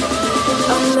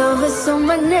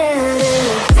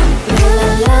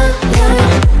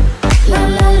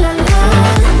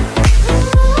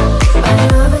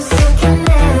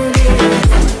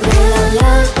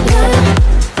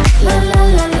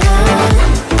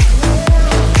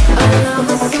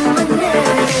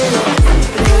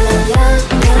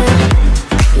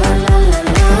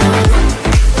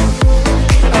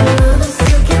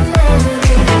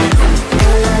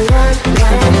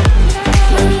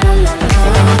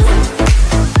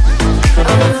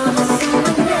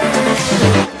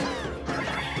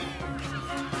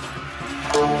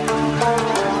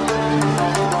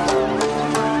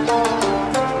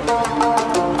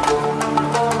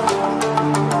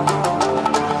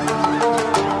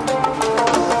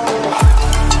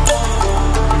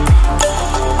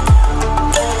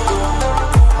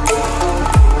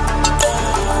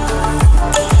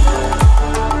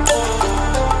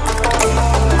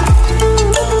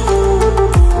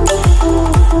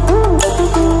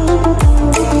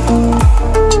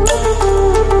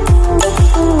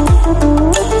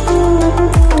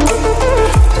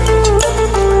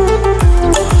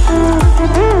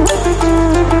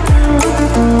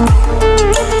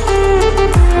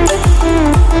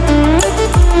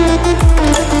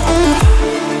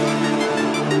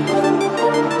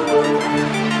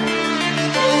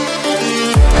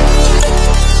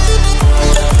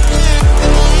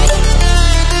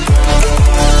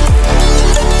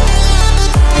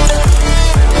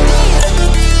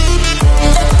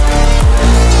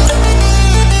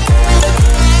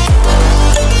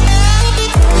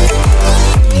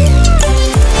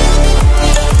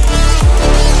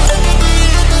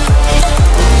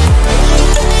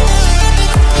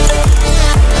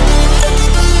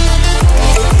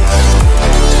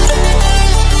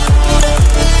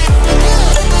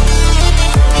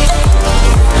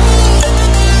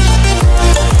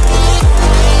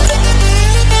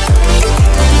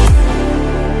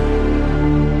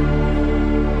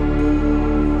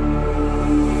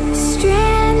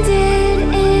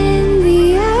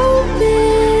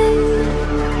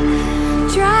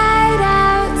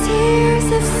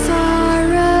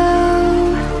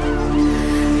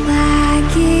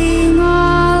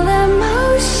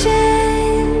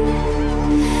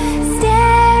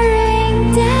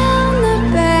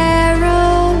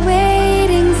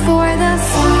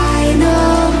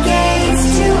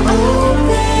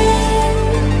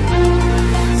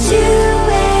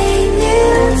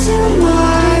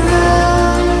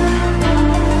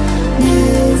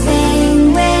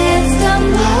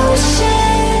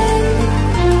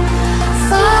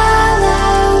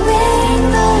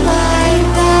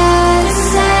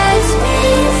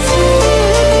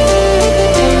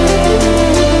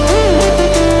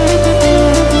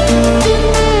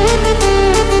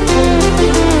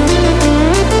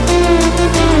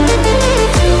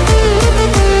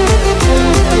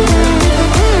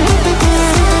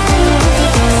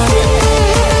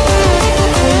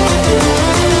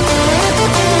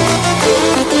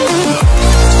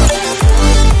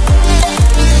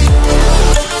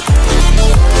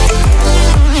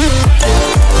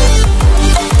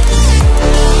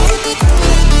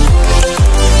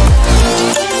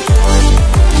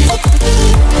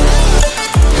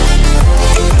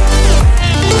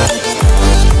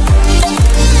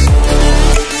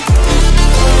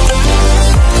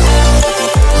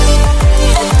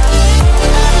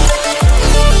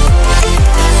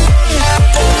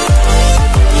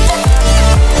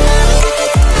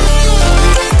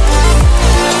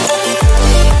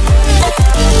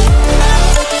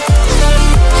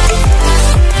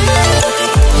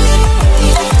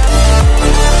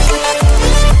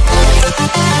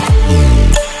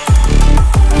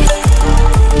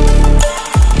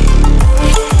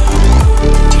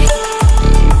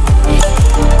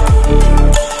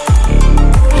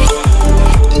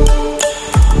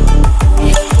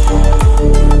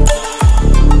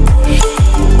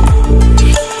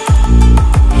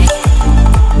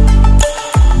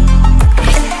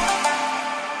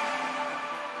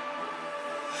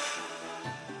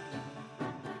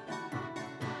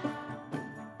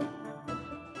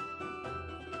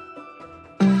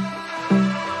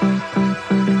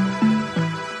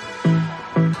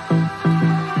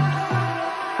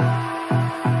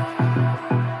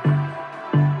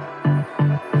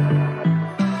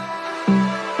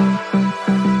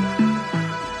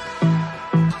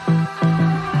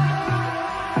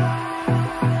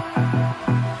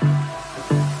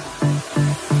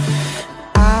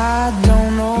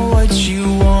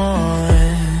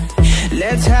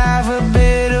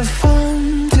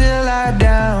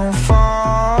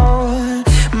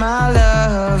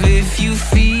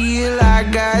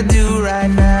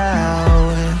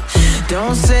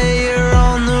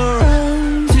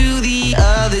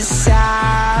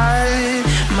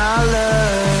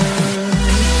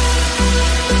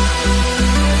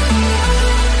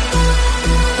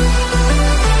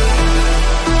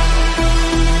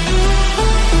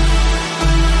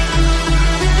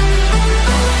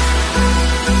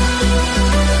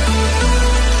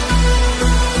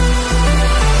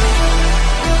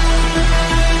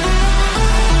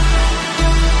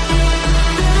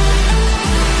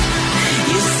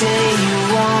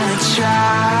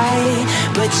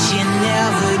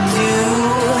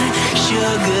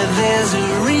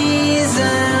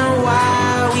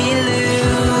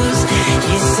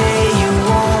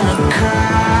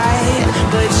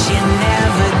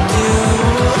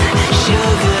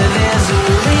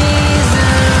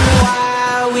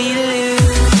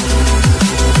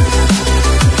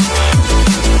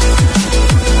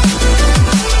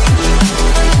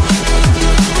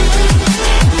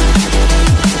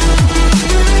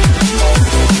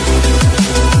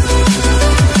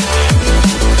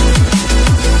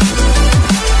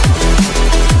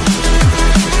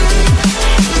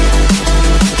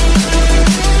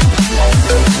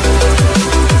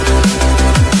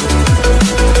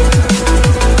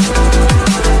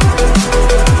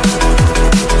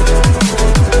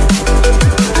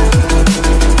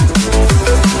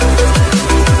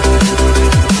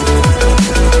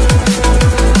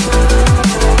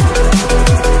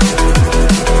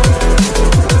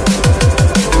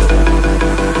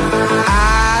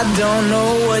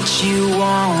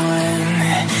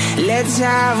 let's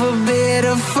have a bit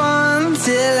of fun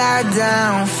till our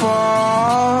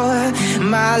downfall.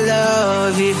 My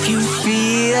love, if you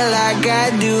feel like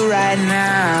I do right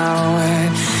now,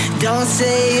 don't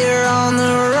say you're on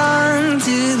the run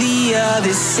to the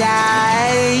other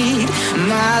side.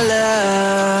 My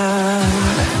love,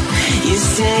 you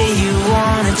say you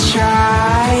wanna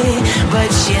try,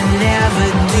 but you never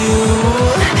do.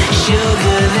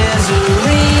 Sugar, there's a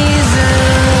reason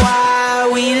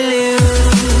why we lose.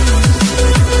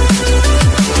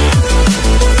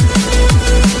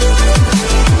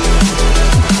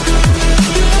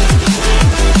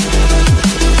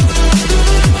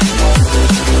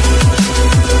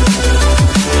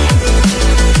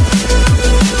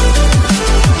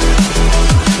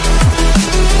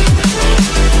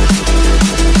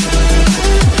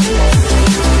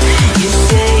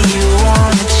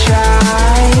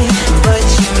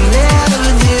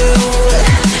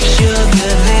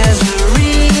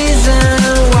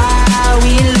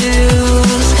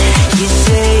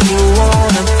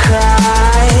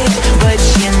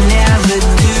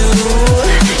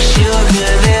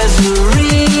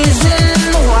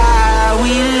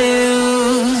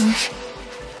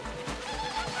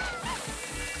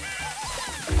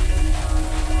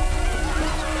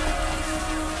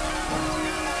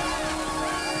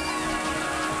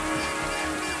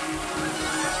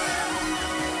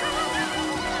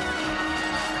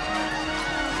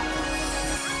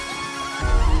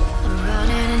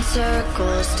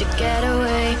 Circles to get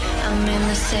away, I'm in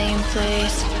the same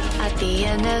place. At the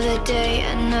end of the day,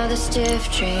 another stiff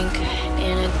drink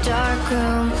in a dark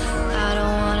room. I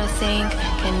don't wanna think,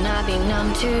 can I be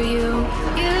numb to you?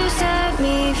 You set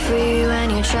me free when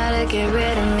you try to get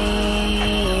rid of me.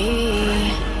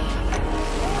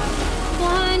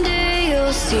 One day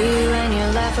you'll see when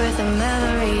you're left with a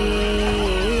memory.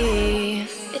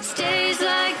 It's days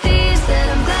like these that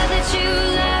I'm glad that you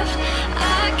left.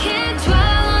 I can't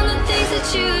dwell on the things that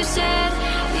you said.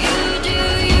 You do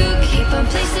you, keep on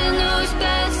placing those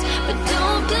bets, but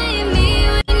don't blame me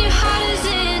when your heart is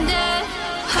in debt.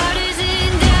 Heart is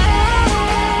in debt.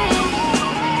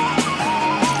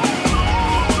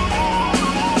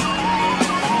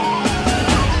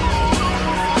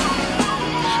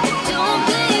 But don't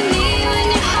blame me when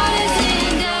your heart is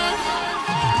in debt.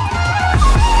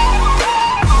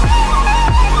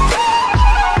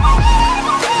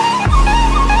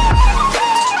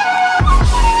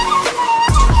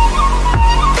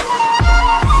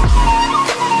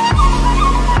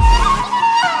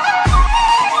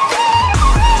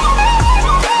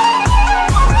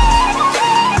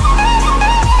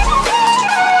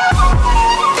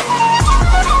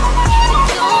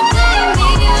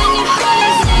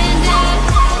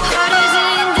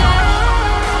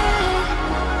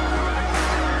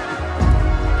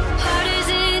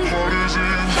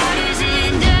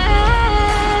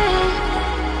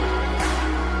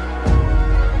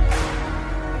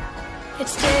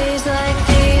 It's days like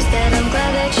these that I'm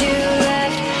glad that you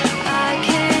left. I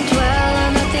can't dwell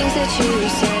on the things that you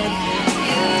said.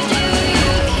 You do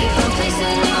you, keep on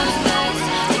placing those bets,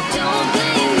 but don't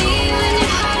blame me when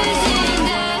your heart is in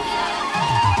debt.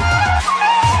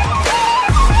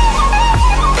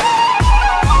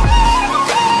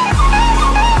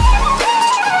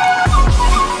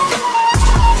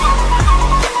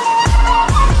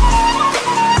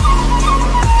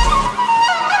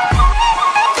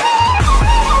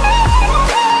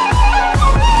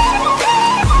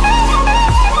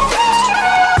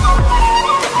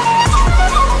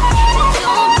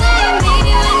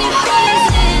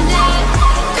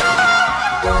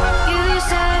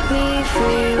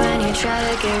 Try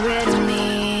to get rid of me.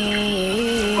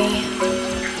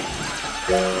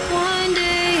 One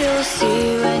day you'll see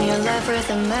when you're left with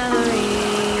a memory.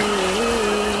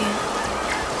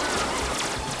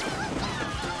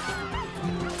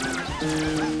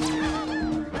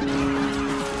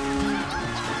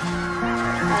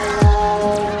 Our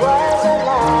love was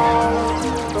alive,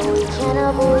 but we can't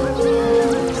avoid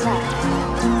feeling inside.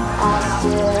 I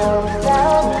still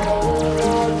felt pain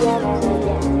again and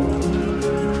again.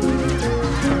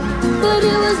 But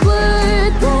it was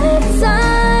worth the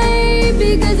time,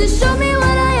 because it showed me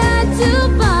what I had to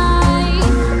find.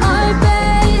 Our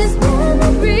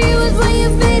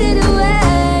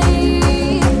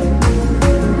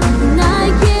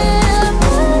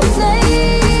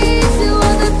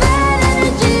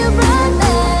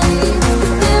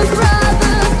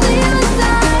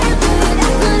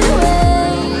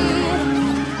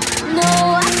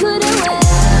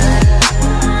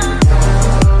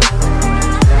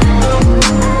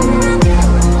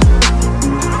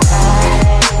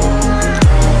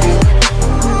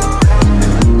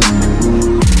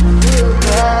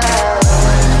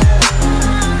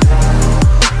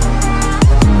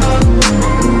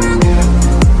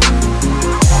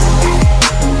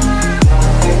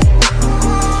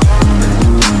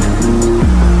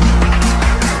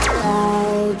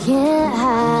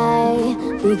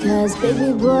 'cause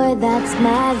baby boy, that's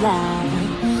my life.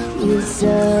 You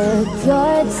took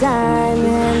your time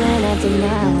and then I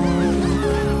denied,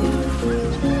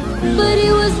 but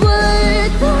it was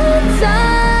worth the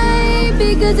time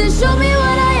because it showed me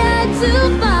what I had to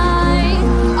find.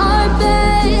 Our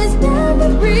best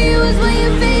memory was when you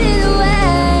faded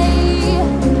away,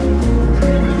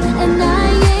 and I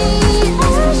ain't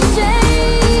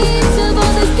ashamed of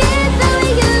all the games that we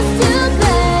used to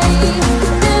play.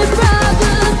 There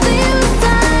probably was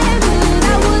time when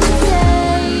I wouldn't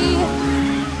stay.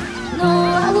 No,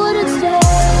 I wouldn't stay.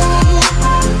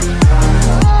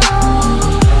 No, I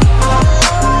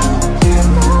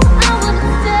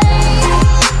wouldn't stay.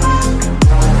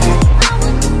 I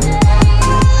wouldn't stay.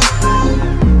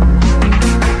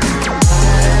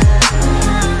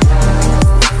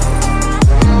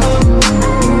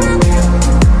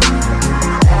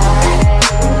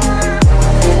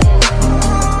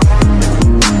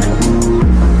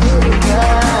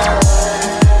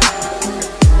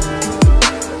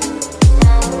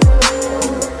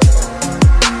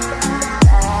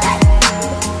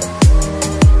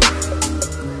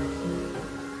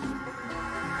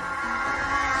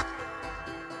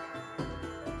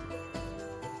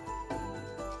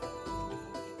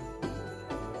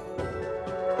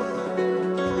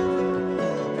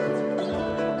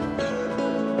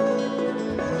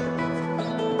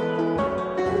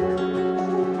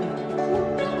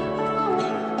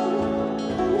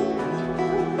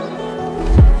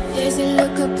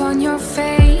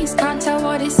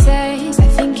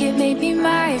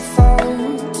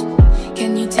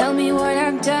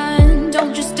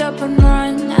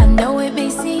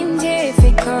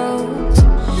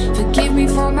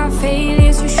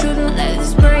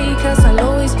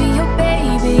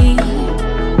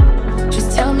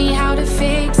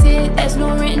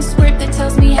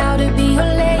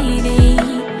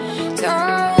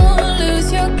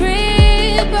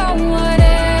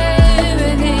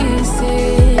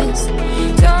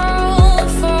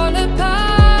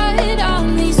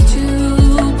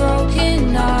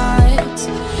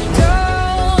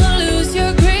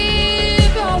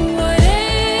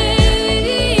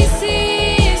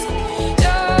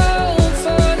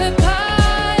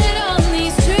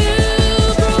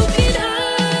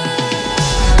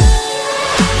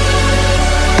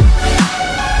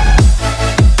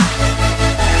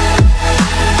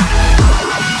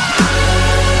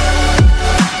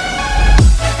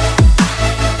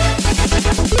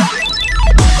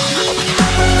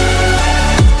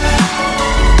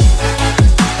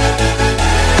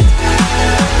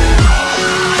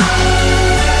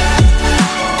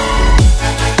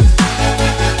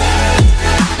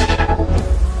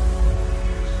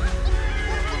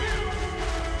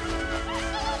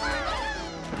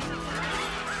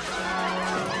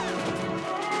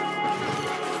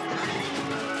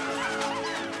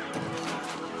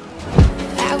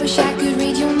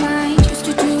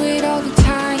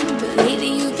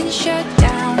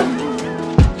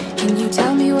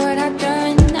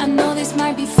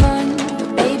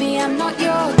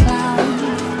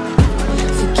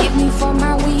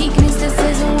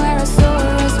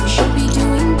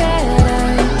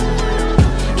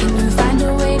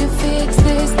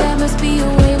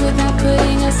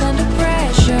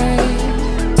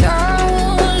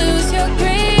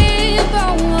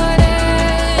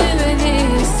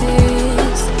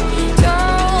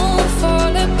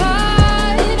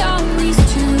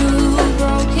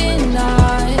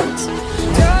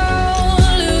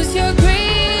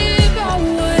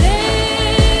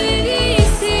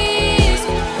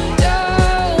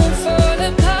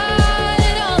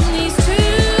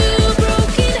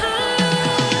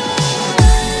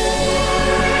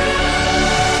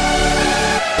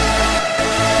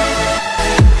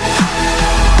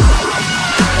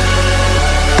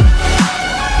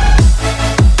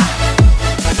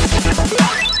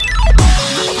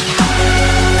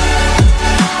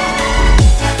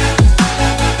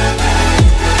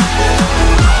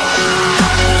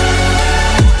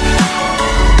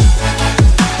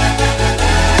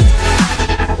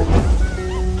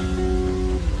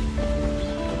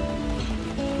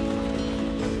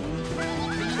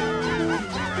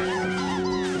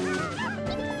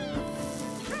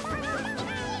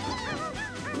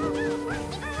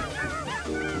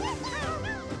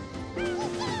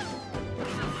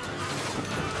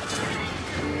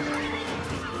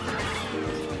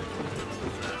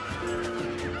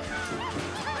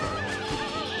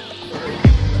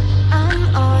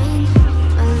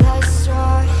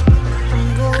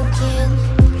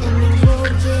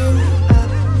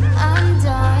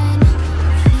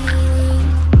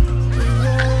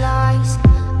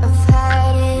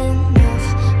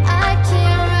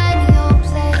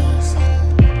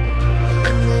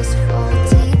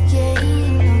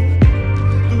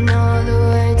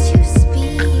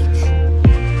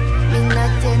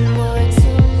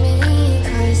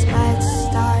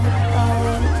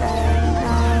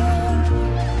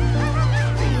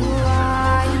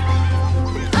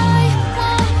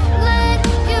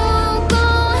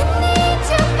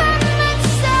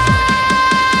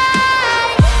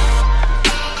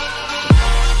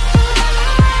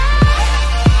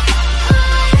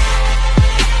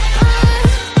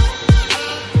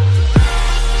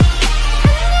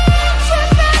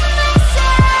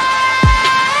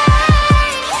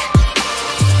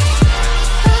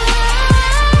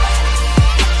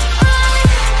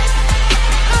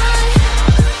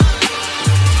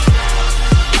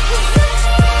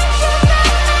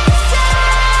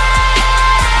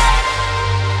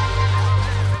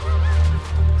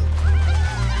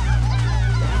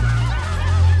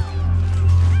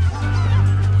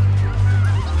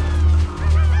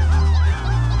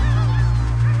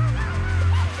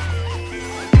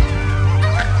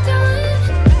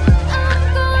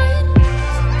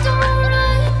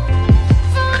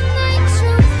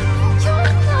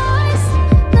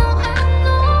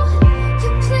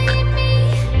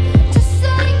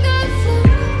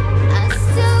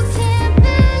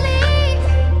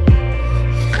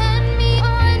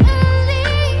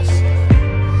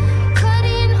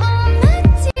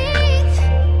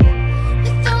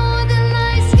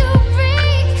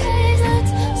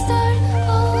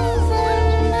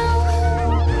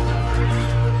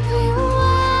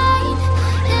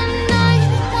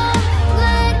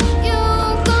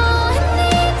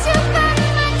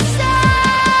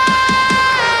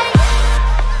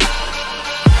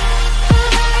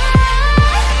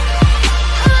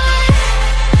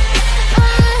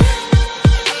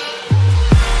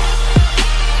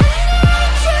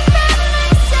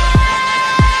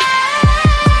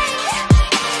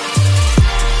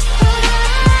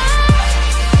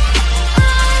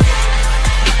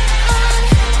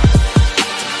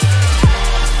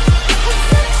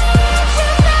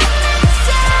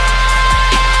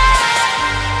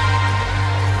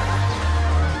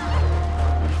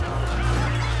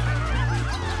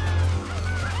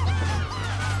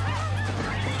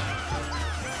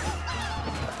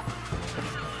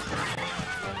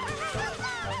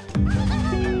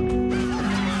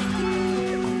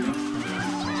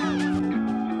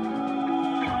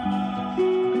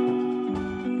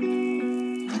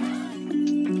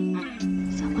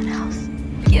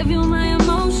 give you my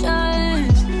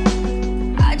emotions.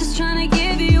 I just tryna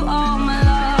give you all my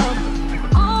love,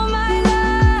 all my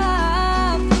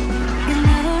love. You're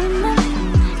never enough,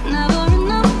 never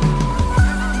enough.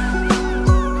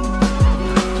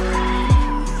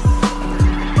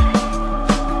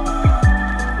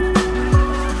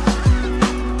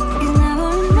 You're never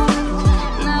enough,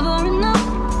 never enough.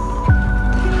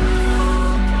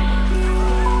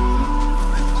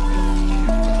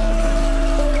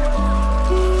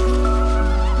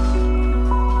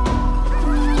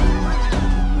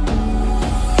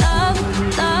 Love,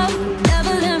 love,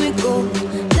 never let me go,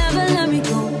 never let me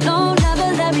go, no, never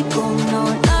let me go, no.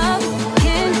 Love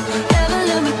can never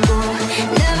let me go,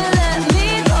 never let me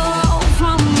go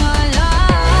from your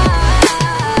love.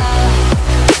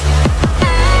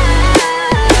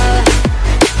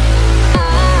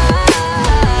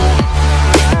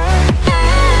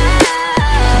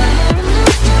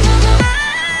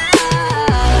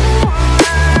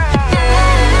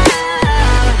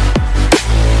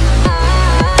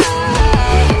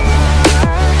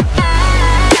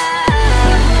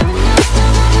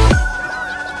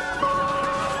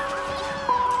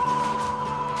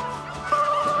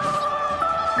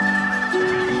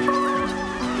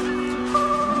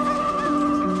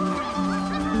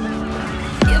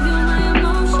 Give you my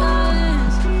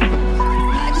emotions.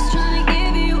 I just tryna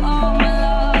give you all my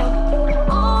love,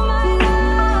 all my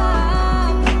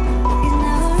love. It's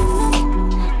never enough,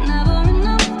 never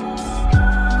enough.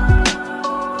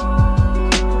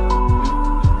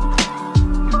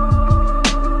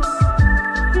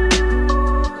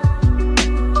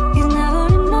 It's never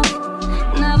enough,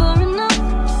 never enough.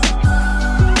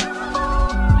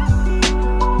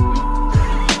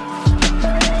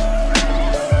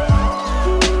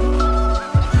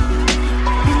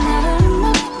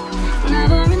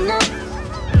 Never enough.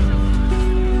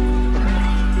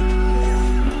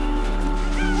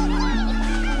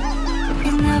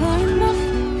 It's never enough,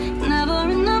 never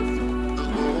enough.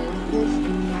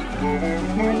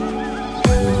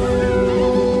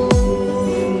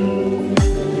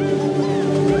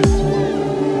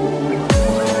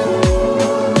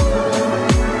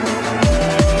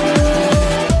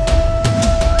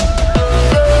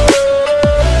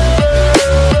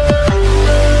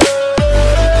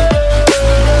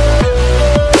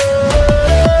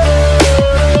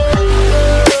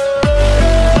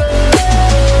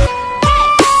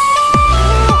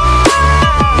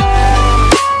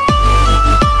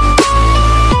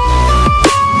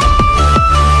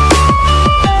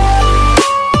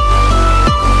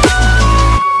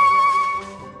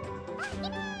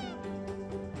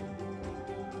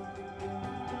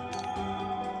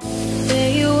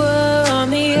 There you were on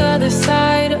the other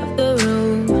side of the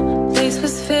room. Place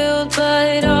was filled,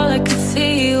 but all I could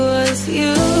see was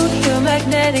you. You're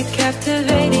magnetic,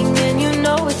 captivating, and you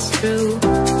know it's true.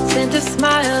 Sent a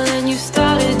smile and you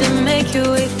started to make your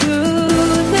way through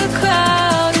the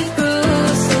crowd. It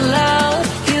grew so loud,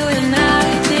 you and I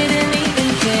didn't even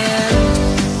care.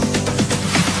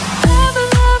 I've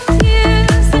loved you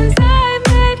since I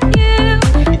met you.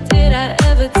 Did I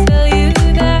ever tell you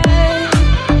that?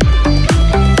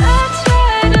 I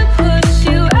tried to push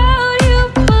you out, you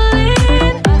pull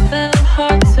in. I fell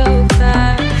hard so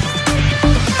fast.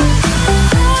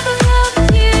 I've loved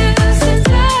you since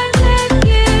I met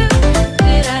you.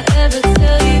 Did I ever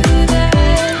tell you that?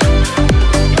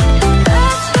 I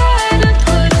tried to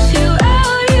push you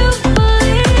out, you pull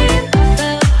in. I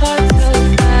fell hard so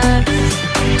fast.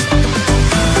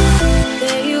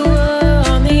 There you were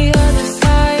on the other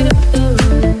side of the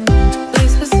room.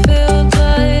 Place was filled,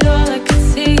 but all I could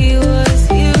see was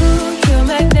you. You're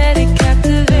magnetic,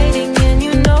 captivating, and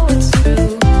you know it's true.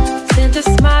 Sent a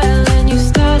smile and you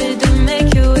started to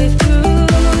make your way through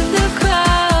the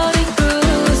crowd. It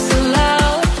grew so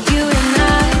loud, you and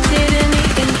I didn't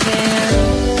even care.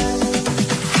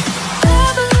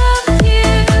 I've loved you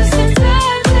since I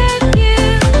met you.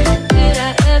 Did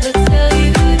I ever tell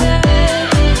you that?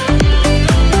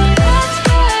 I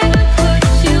tried to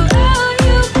push you out,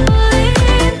 you pull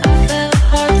in. I fell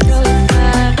hard so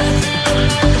fast.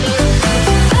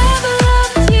 I've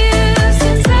loved you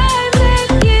since I met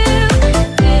you.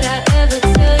 Did I ever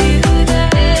tell you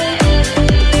that?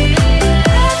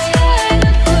 I tried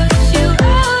to push you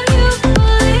out, you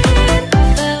pull in. I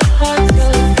fell hard so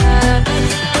fast.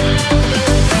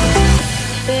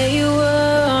 There you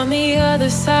were on the other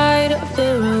side of the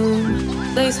room.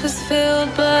 Place was filled,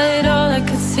 but all I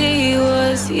could see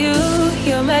was you.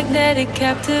 You're magnetic,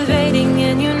 captivating,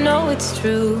 and you know it's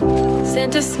true.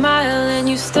 Sent a smile and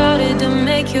you started to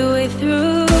make your way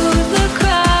through the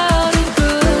crowd. It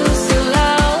grew so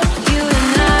loud, you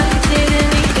and I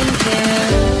didn't even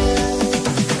care.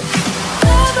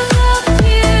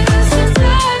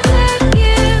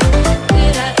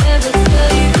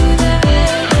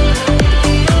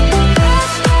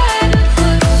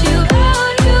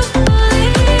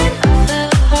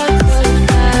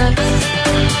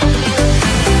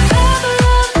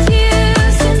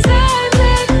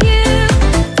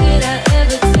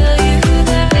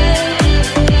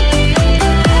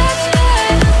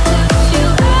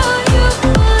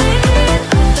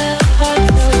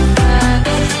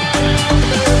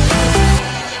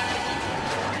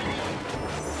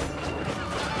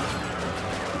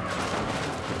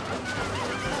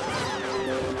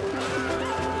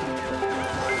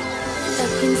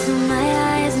 Look into my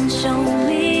eyes and show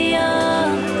me your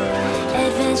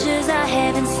adventures I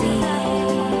haven't seen.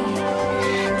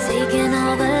 Taking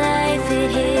all the life, it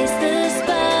hits the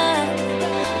spot.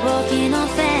 Walking on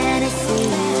fantasy.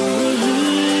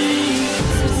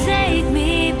 So take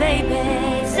me, baby,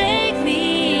 take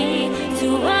me to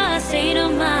a state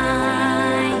of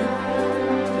mind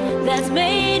that's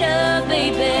made of,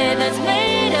 baby, that's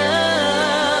made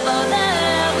of all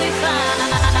that we find.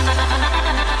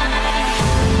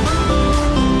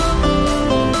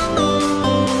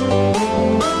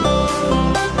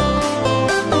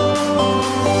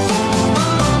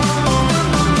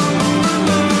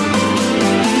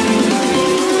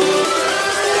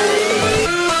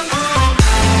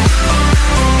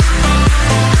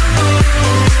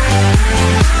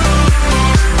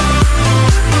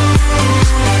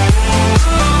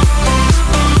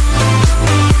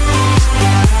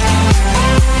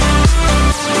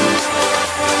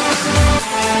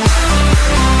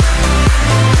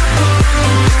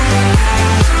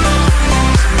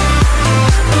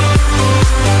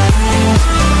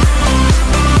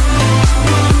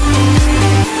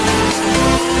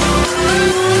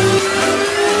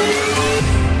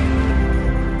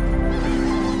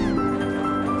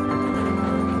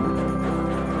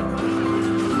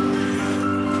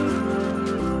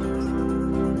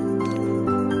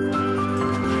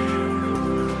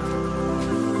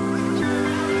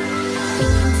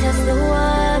 Test the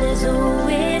waters, oh,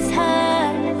 it's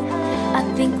hot. I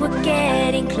think we're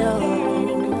getting close.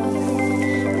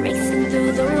 Racing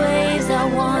through the waves, I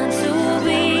want to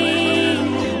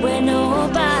be where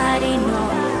nobody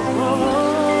knows.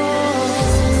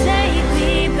 Take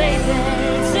me, baby,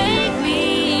 take me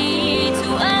to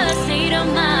a state of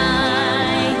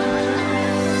mind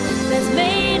that's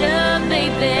made of,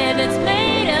 baby, that's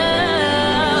made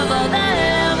of all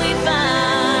that we find.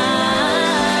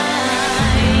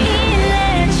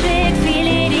 Electric, feel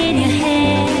it in your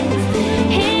head.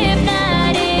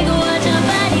 Hypnotic, watch your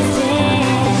body say.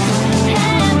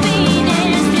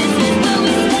 Happiness, this is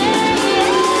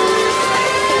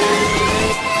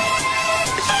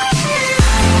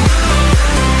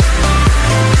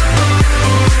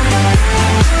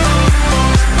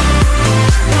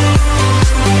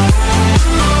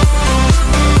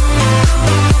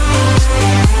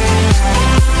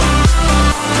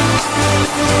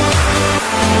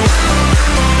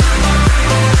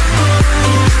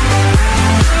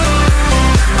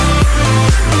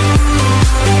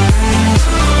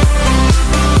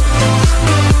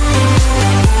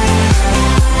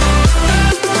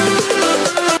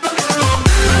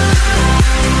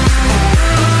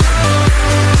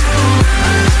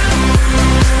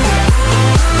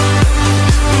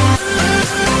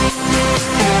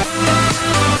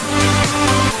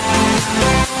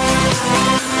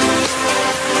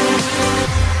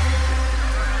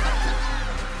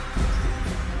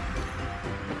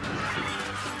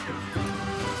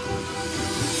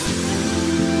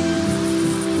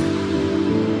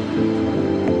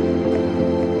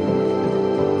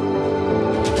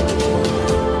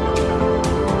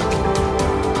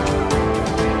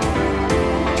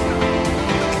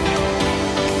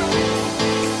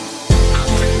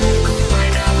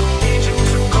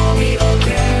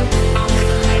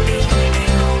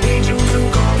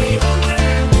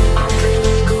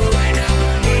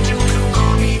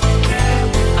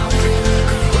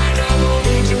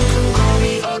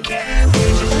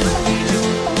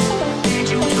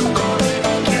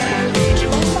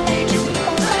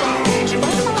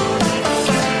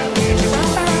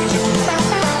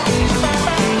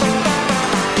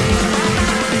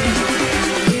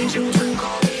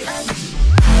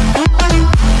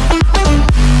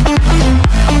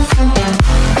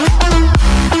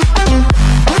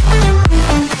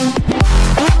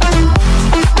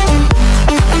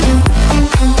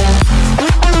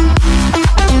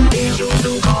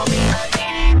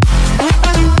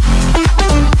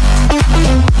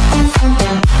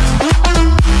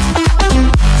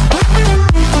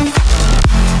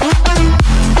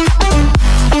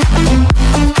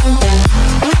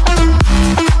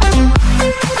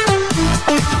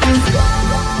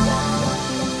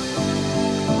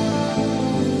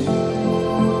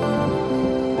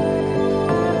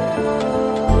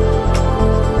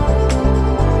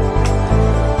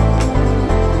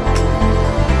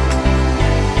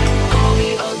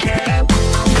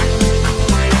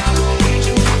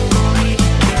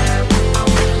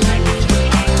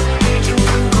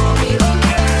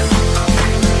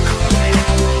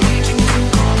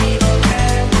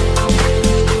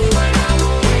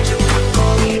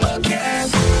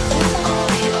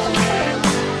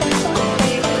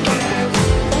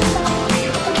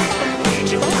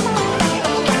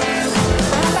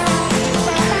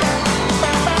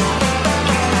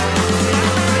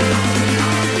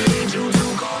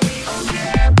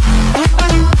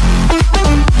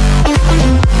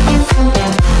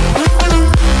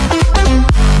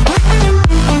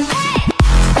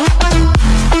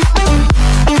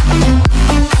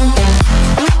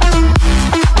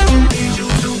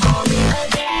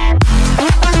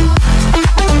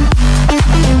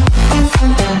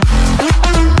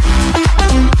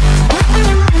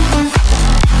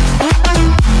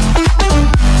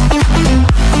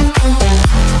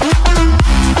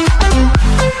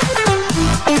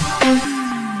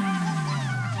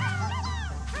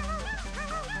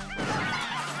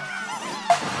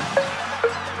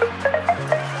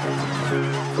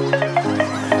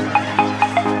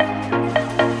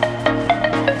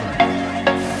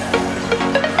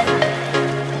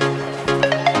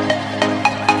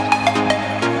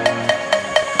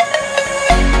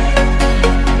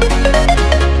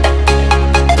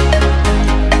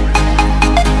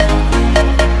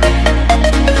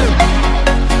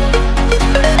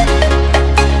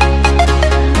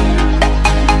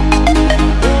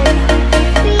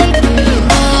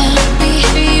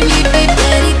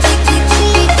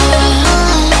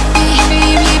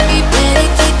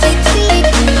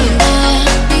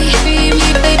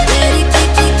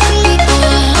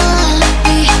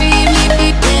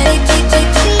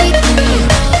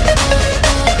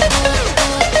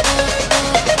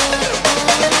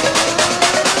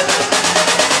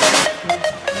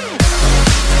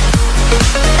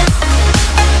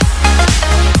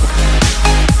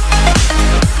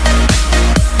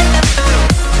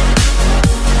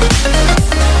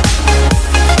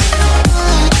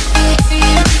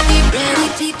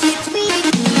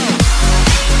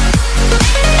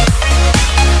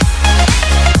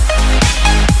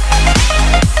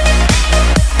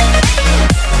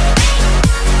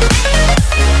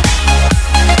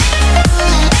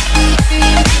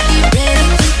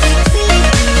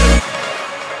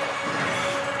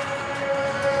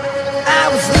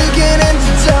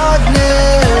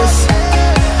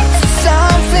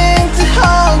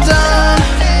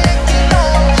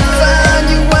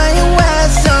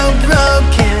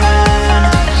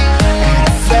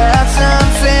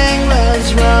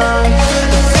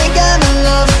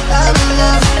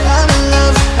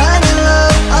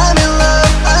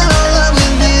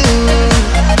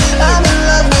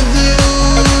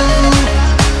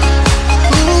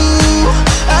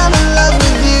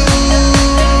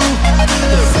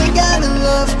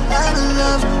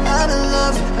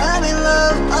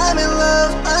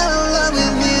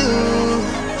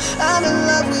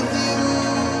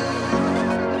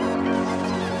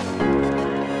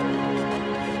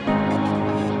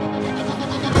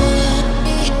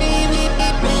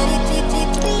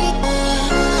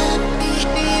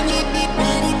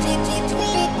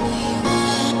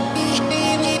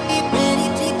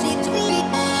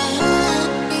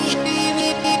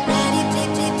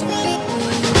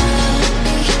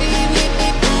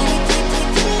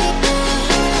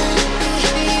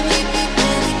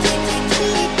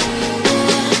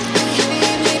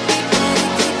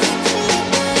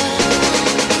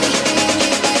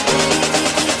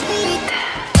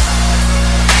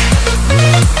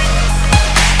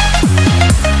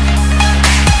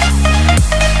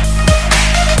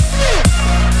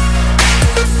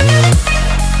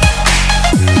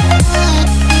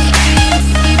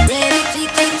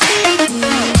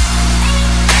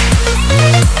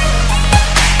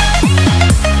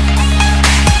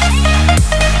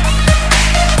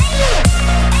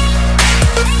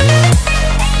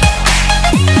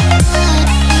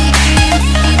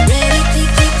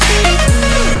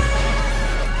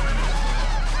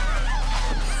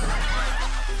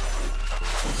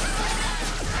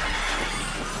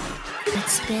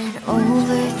It's been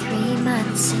over 3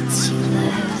 months since you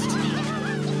left me.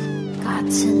 Got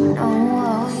to know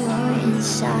all your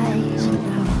insides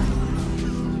now.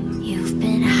 You've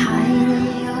been hiding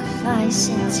your lies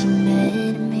since you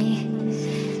met me.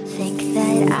 Think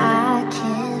that I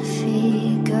can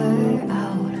figure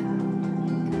out.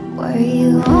 Were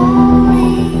you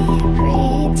only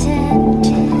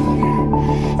pretending?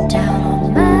 Down on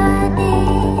my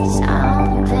knees,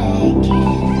 I'm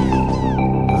begging.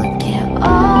 Look at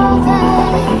all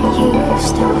that you've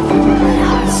stolen.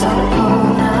 Heart so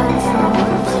cold, I'm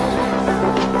frozen.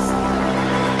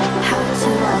 How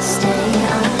do I stay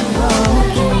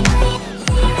unbroken?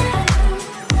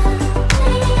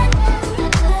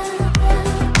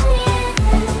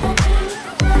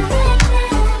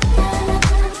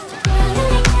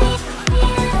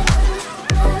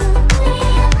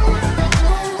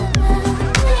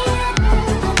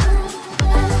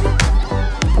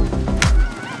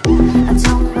 I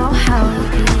don't know how you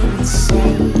could even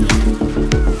say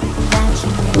that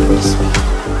you miss me.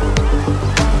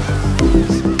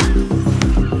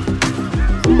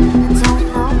 I don't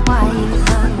know why you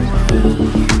run away,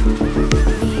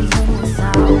 leaving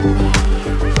without me.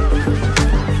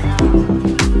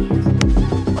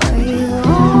 Were you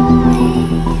only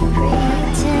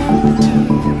pretending?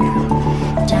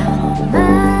 Down on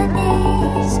my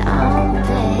knees, I'm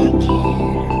begging.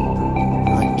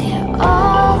 Look at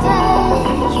all that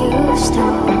you've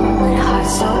stolen. Heart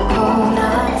so cold,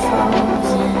 I'm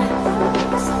frozen.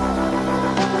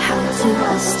 How do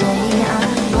I stay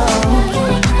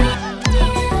unbroken?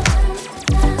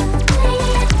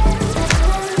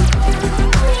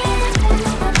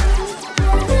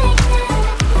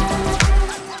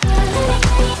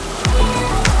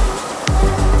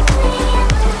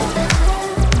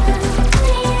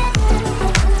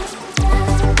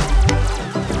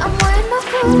 I'm wearing my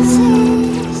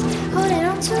bruises, holding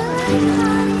on to a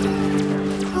lifeline.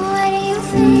 Why do you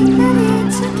think that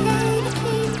it's okay to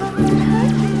keep on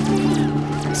hurting me?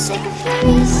 I'm sick of your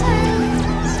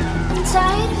reasons, I'm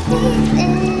tired of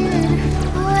feeling.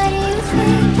 Why do you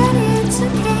think that it's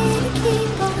okay to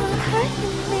keep on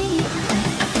hurting me?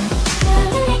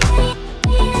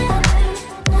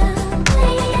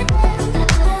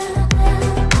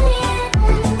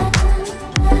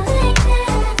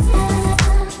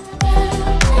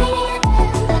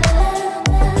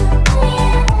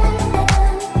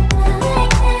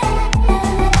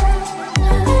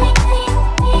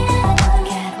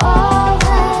 Get all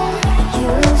that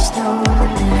you've stolen.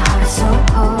 Heart so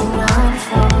cold, I'm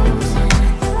frozen.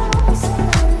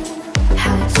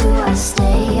 How do I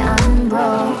stay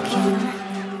unbroken?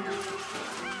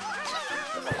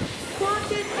 Won't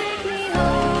you take me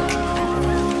home?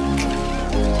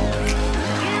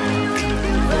 Give me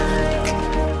reason why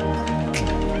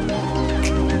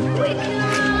we can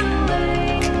run away.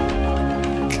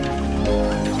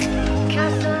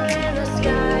 Castle in the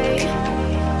sky.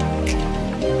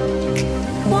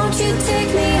 Won't you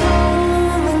take me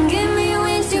home and give me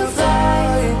wings to fly?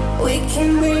 We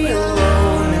can be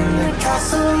alone in the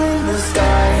castle in the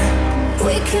sky.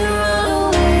 We can run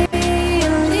away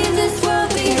and leave this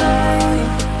world behind.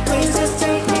 Please just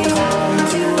take me home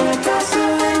to a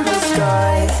castle in the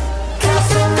sky.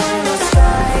 Castle in the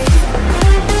sky.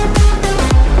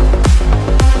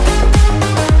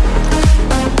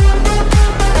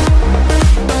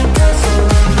 Castle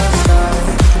in the sky.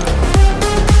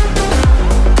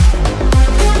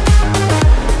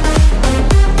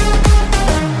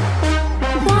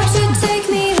 Won't you take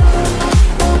me home?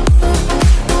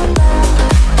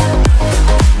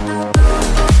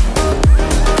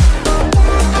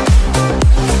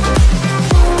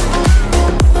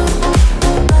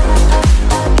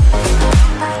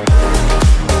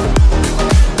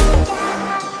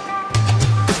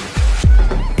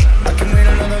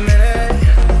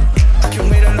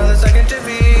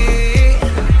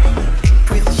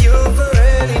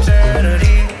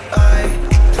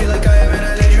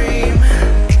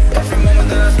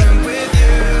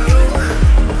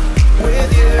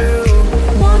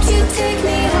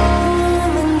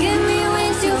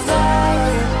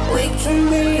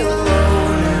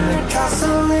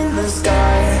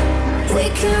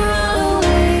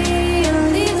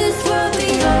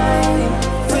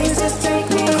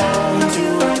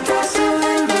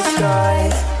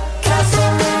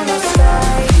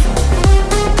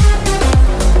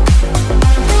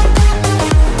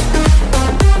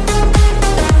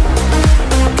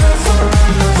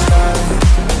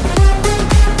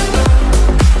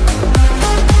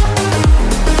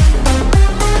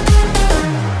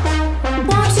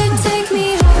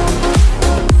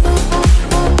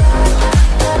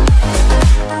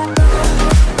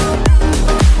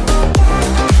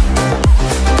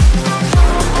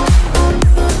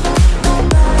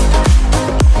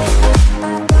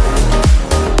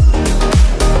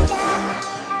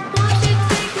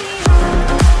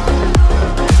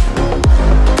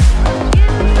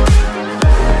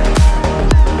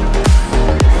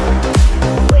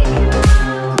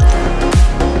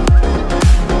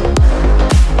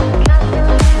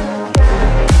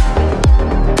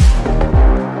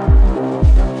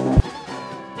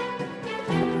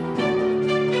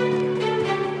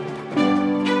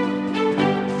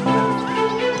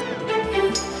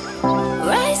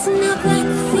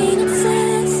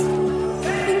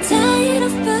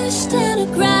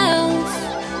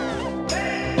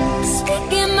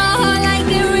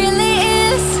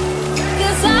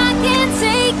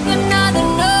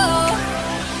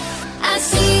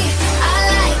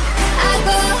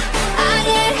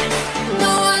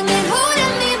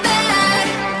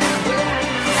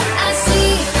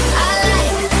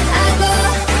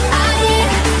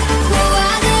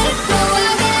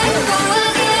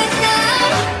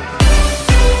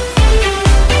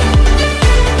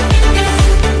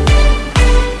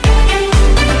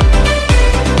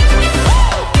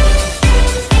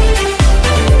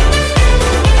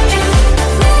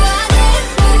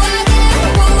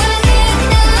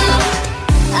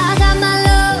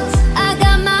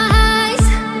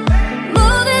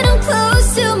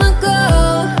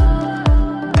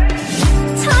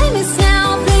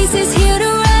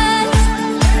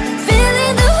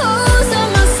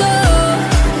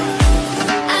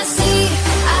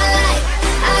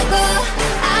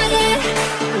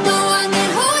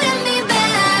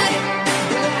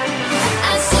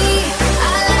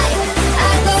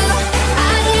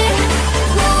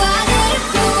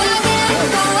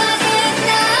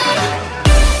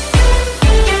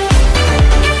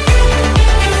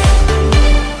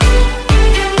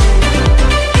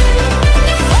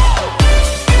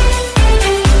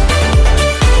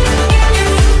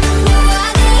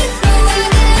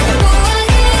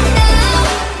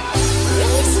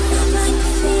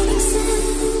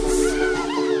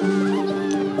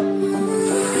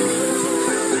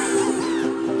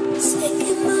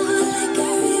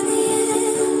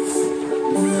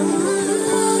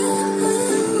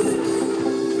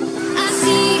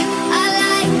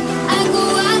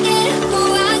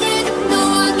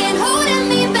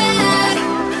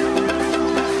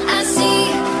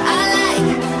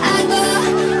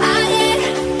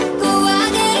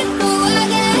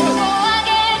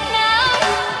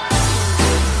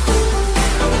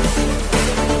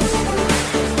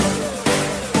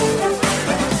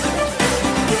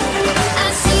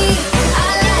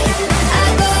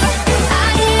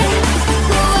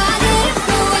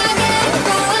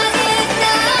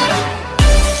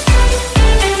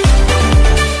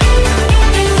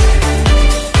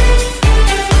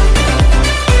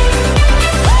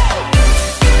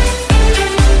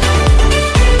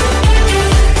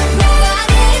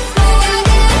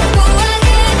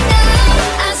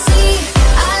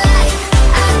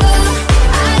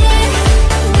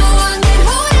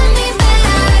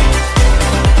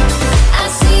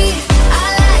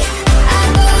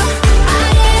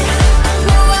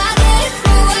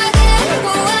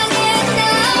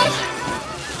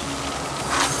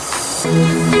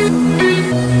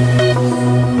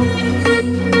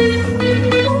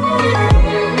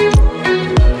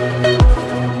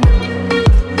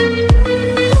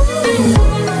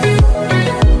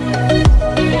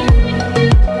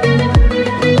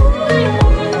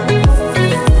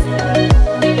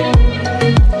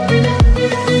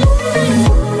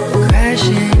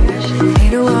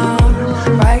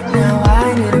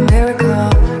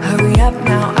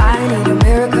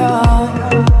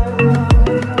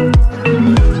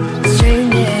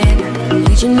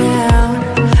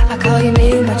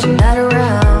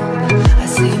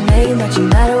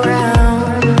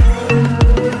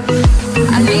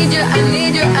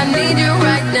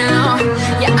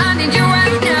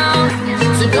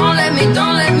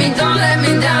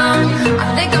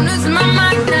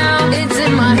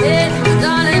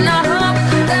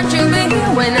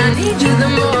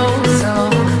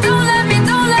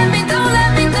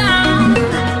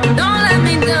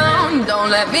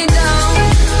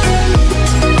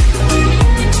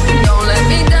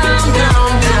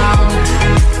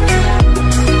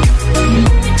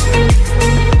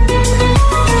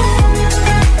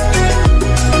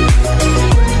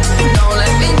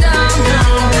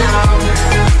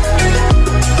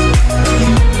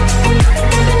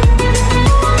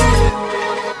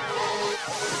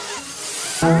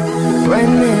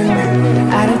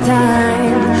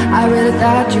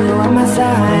 thought you were on my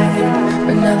side,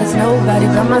 but now there's nobody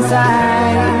by my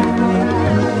side.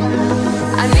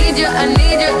 I need you, I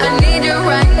need you, I need you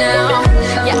right now.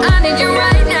 Yeah, I need you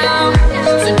right now.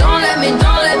 So don't let me,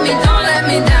 don't let me, don't let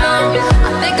me down.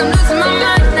 I think I'm losing my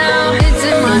mind now. It's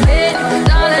in my head,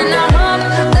 darling, I hope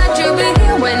that you'll be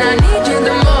here when I need you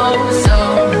the most. So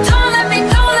don't let me,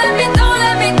 don't let me, don't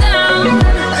let me down.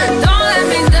 Don't let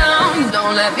me down,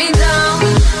 don't let me down.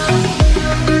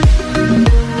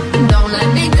 Don't let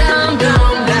me down,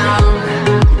 down, down.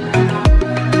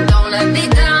 Don't let me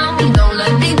down, don't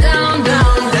let me down,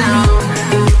 down, down.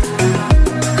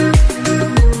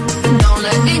 Don't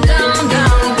let me down,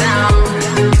 down, down.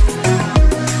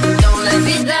 Don't let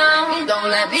me down, don't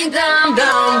let me down,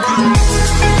 down.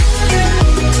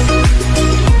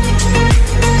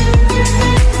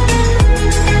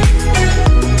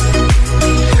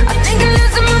 I think I'm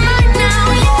losing my mind now,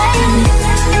 yeah.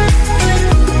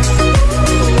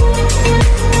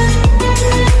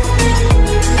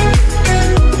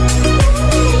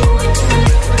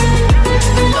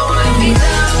 Don't let me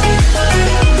down.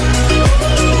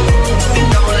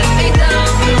 Don't let me down.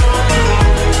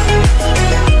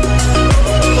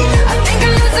 I think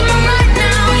I'm losing my mind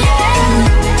now, yeah.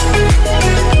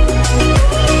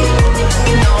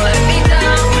 Don't let me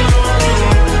down.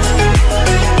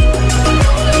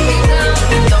 Don't let me down.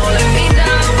 Don't let me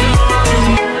down.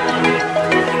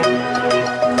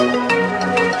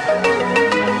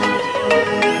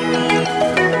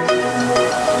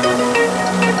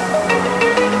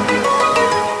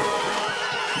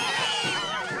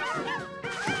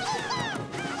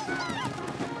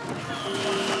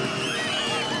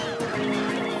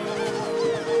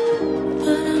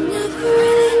 But I never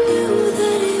really knew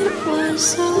that it was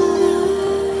over.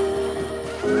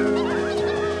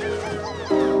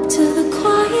 Till the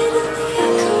quiet and the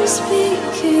echoes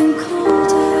became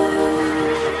colder.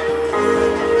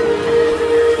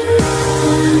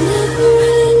 But I never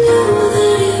really knew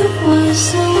that it was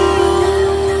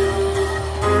over.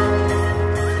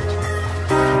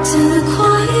 Till the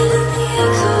quiet and the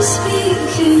echoes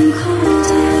became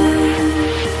colder.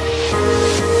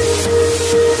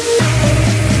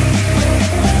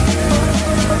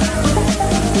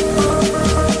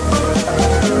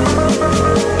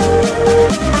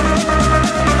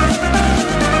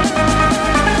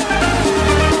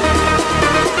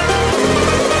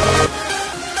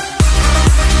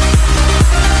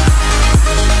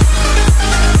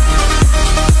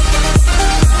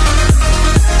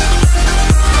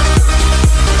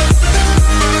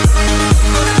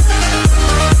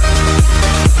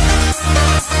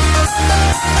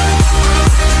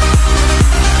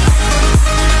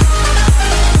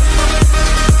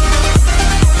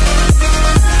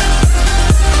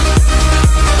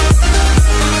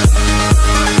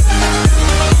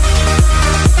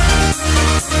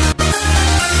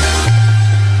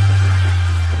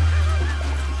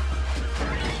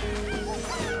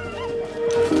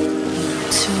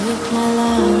 Took my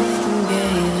love and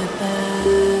gave it back.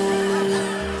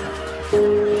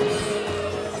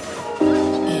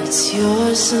 It's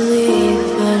yours to leave,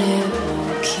 but it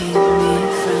won't keep me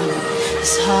from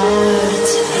this heart.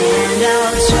 And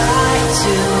I'll try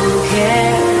to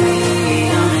carry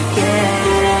on again,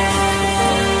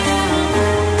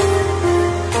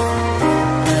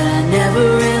 but I never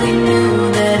really knew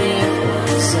that it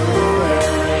was over.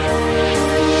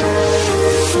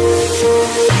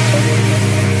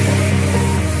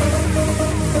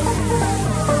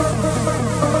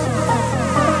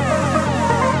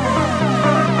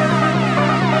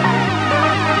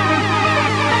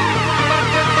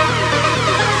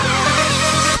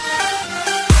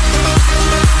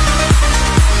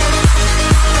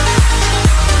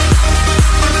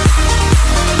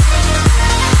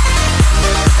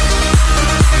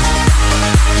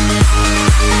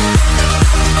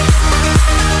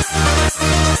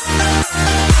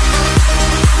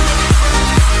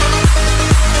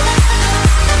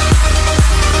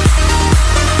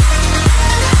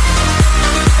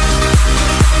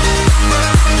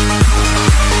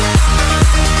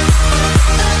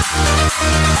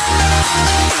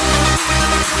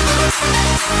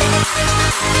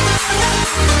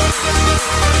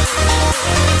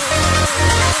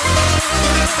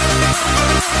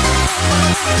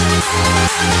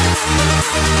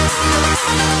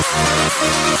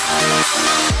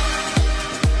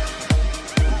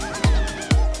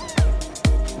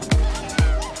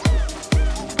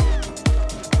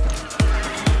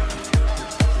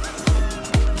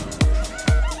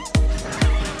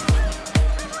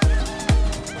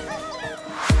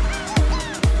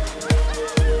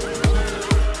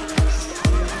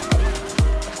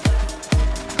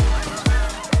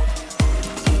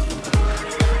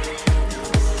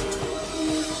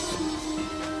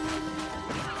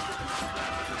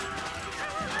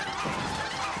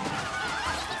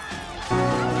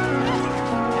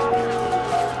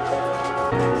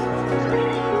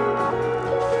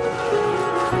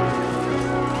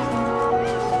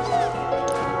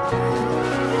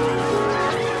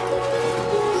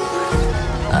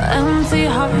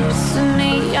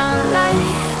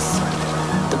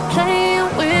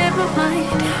 my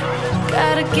mind.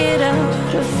 Gotta get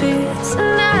out of here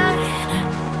tonight.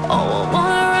 Oh, I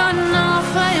wanna run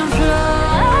off and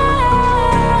fly.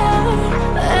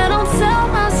 And I'll tell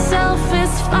myself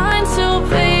it's fine to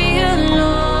be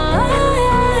alone,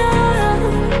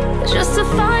 just to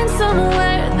find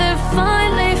somewhere that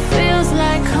finally feels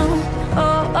like home.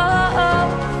 Oh, oh, oh.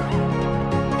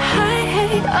 I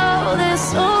hate all this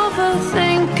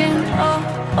overthinking. Oh,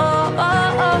 oh,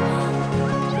 oh, oh.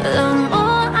 The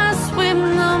more I swim,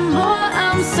 the more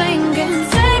I'm sinking.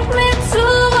 Take me to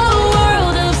a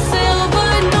world of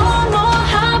silver. No more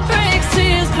heartbreaks,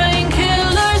 tears,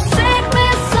 painkillers. Take me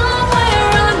somewhere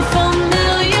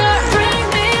unfamiliar. Bring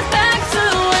me back to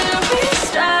where we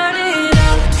started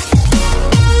out.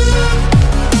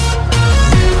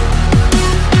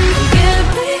 Get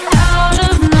me out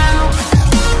of now,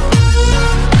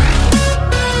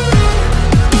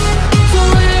 to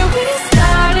where we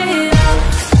started out.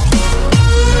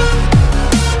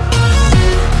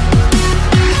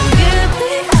 Get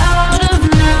me out of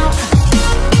now,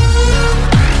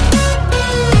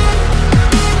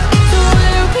 to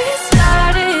where we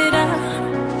started out.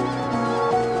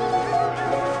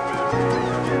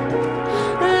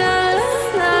 La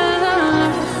la la la,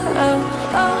 oh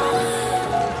oh.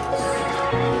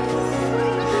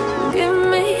 Get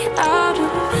me out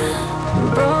of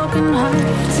broken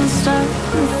hearts and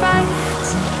starting fights,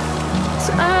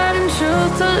 turning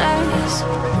truth to lies.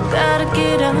 Gotta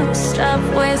get up, stop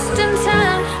wasting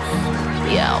time.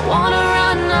 Yeah, I wanna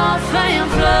run off and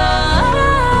fly.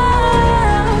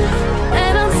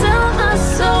 And I'll tell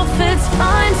myself it's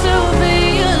fine to be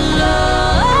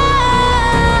alone,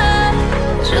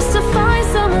 just to find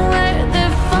somewhere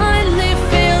that finally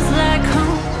feels like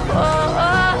home. Oh,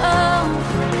 oh, oh.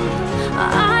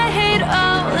 I hate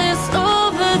all this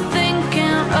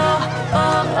overthinking. Oh,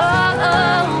 oh, oh,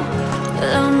 oh.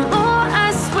 The more I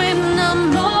swim, the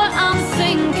more I'm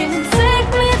sinking. Take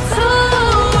me to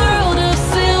a world of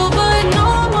silver. No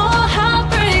more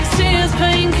heartbreaks, tears,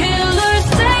 painkillers.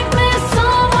 Take me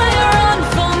somewhere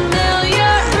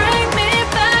unfamiliar. Bring me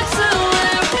back to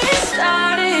where we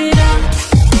started out.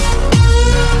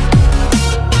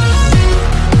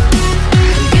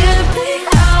 Get me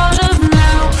out of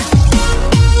now,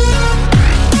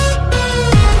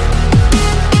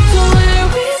 to where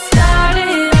we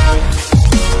started out.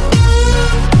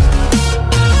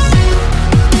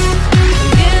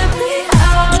 Get me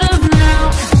out of now,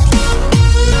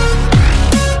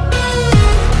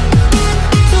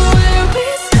 to where we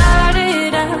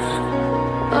started out.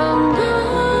 Oh no,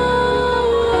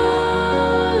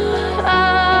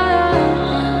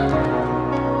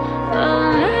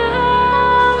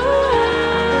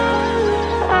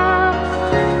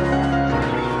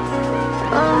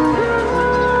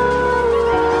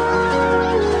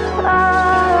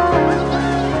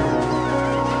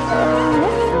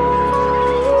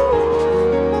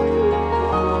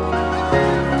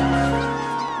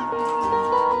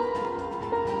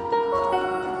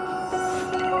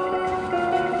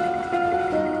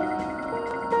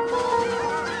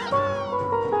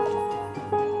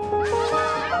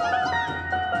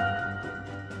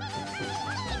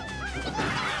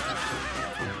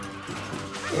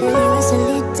 Lily was a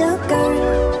little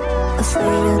girl,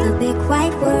 afraid of the big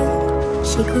white world.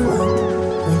 She grew up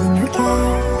within her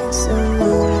castle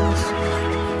walls.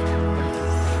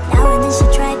 Now and then she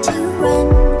tried to run,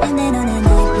 and then on a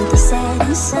night with the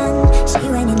setting sun, she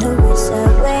went in the woods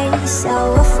away,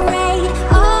 so afraid,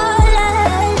 all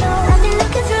alone. I've been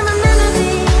looking through my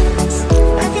memories,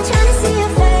 I've been trying to see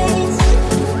your face,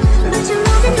 but you're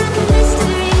moving like a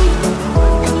mystery,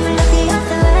 and you look the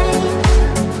other way.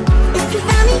 If you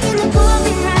found me in the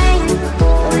pouring rain,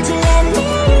 would you let me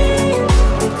in?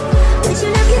 Would you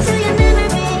look into your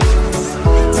memories?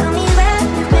 Tell me where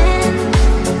you've been.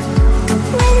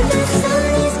 When the sun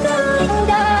is going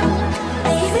down, I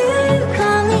feel you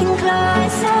coming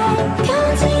closer,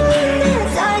 counting in the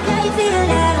dark.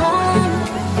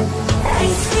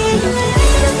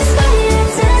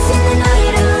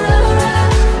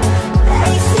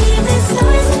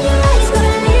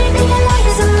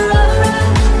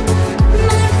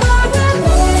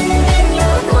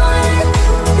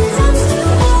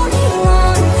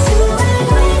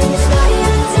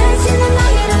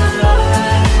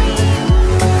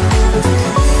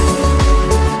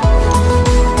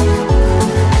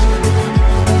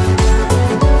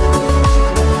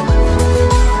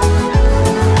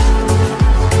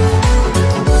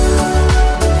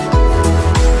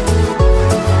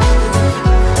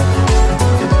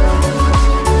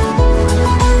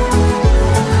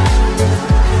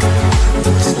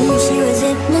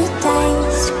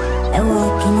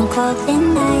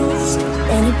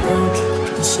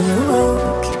 think she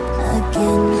awoke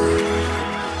again.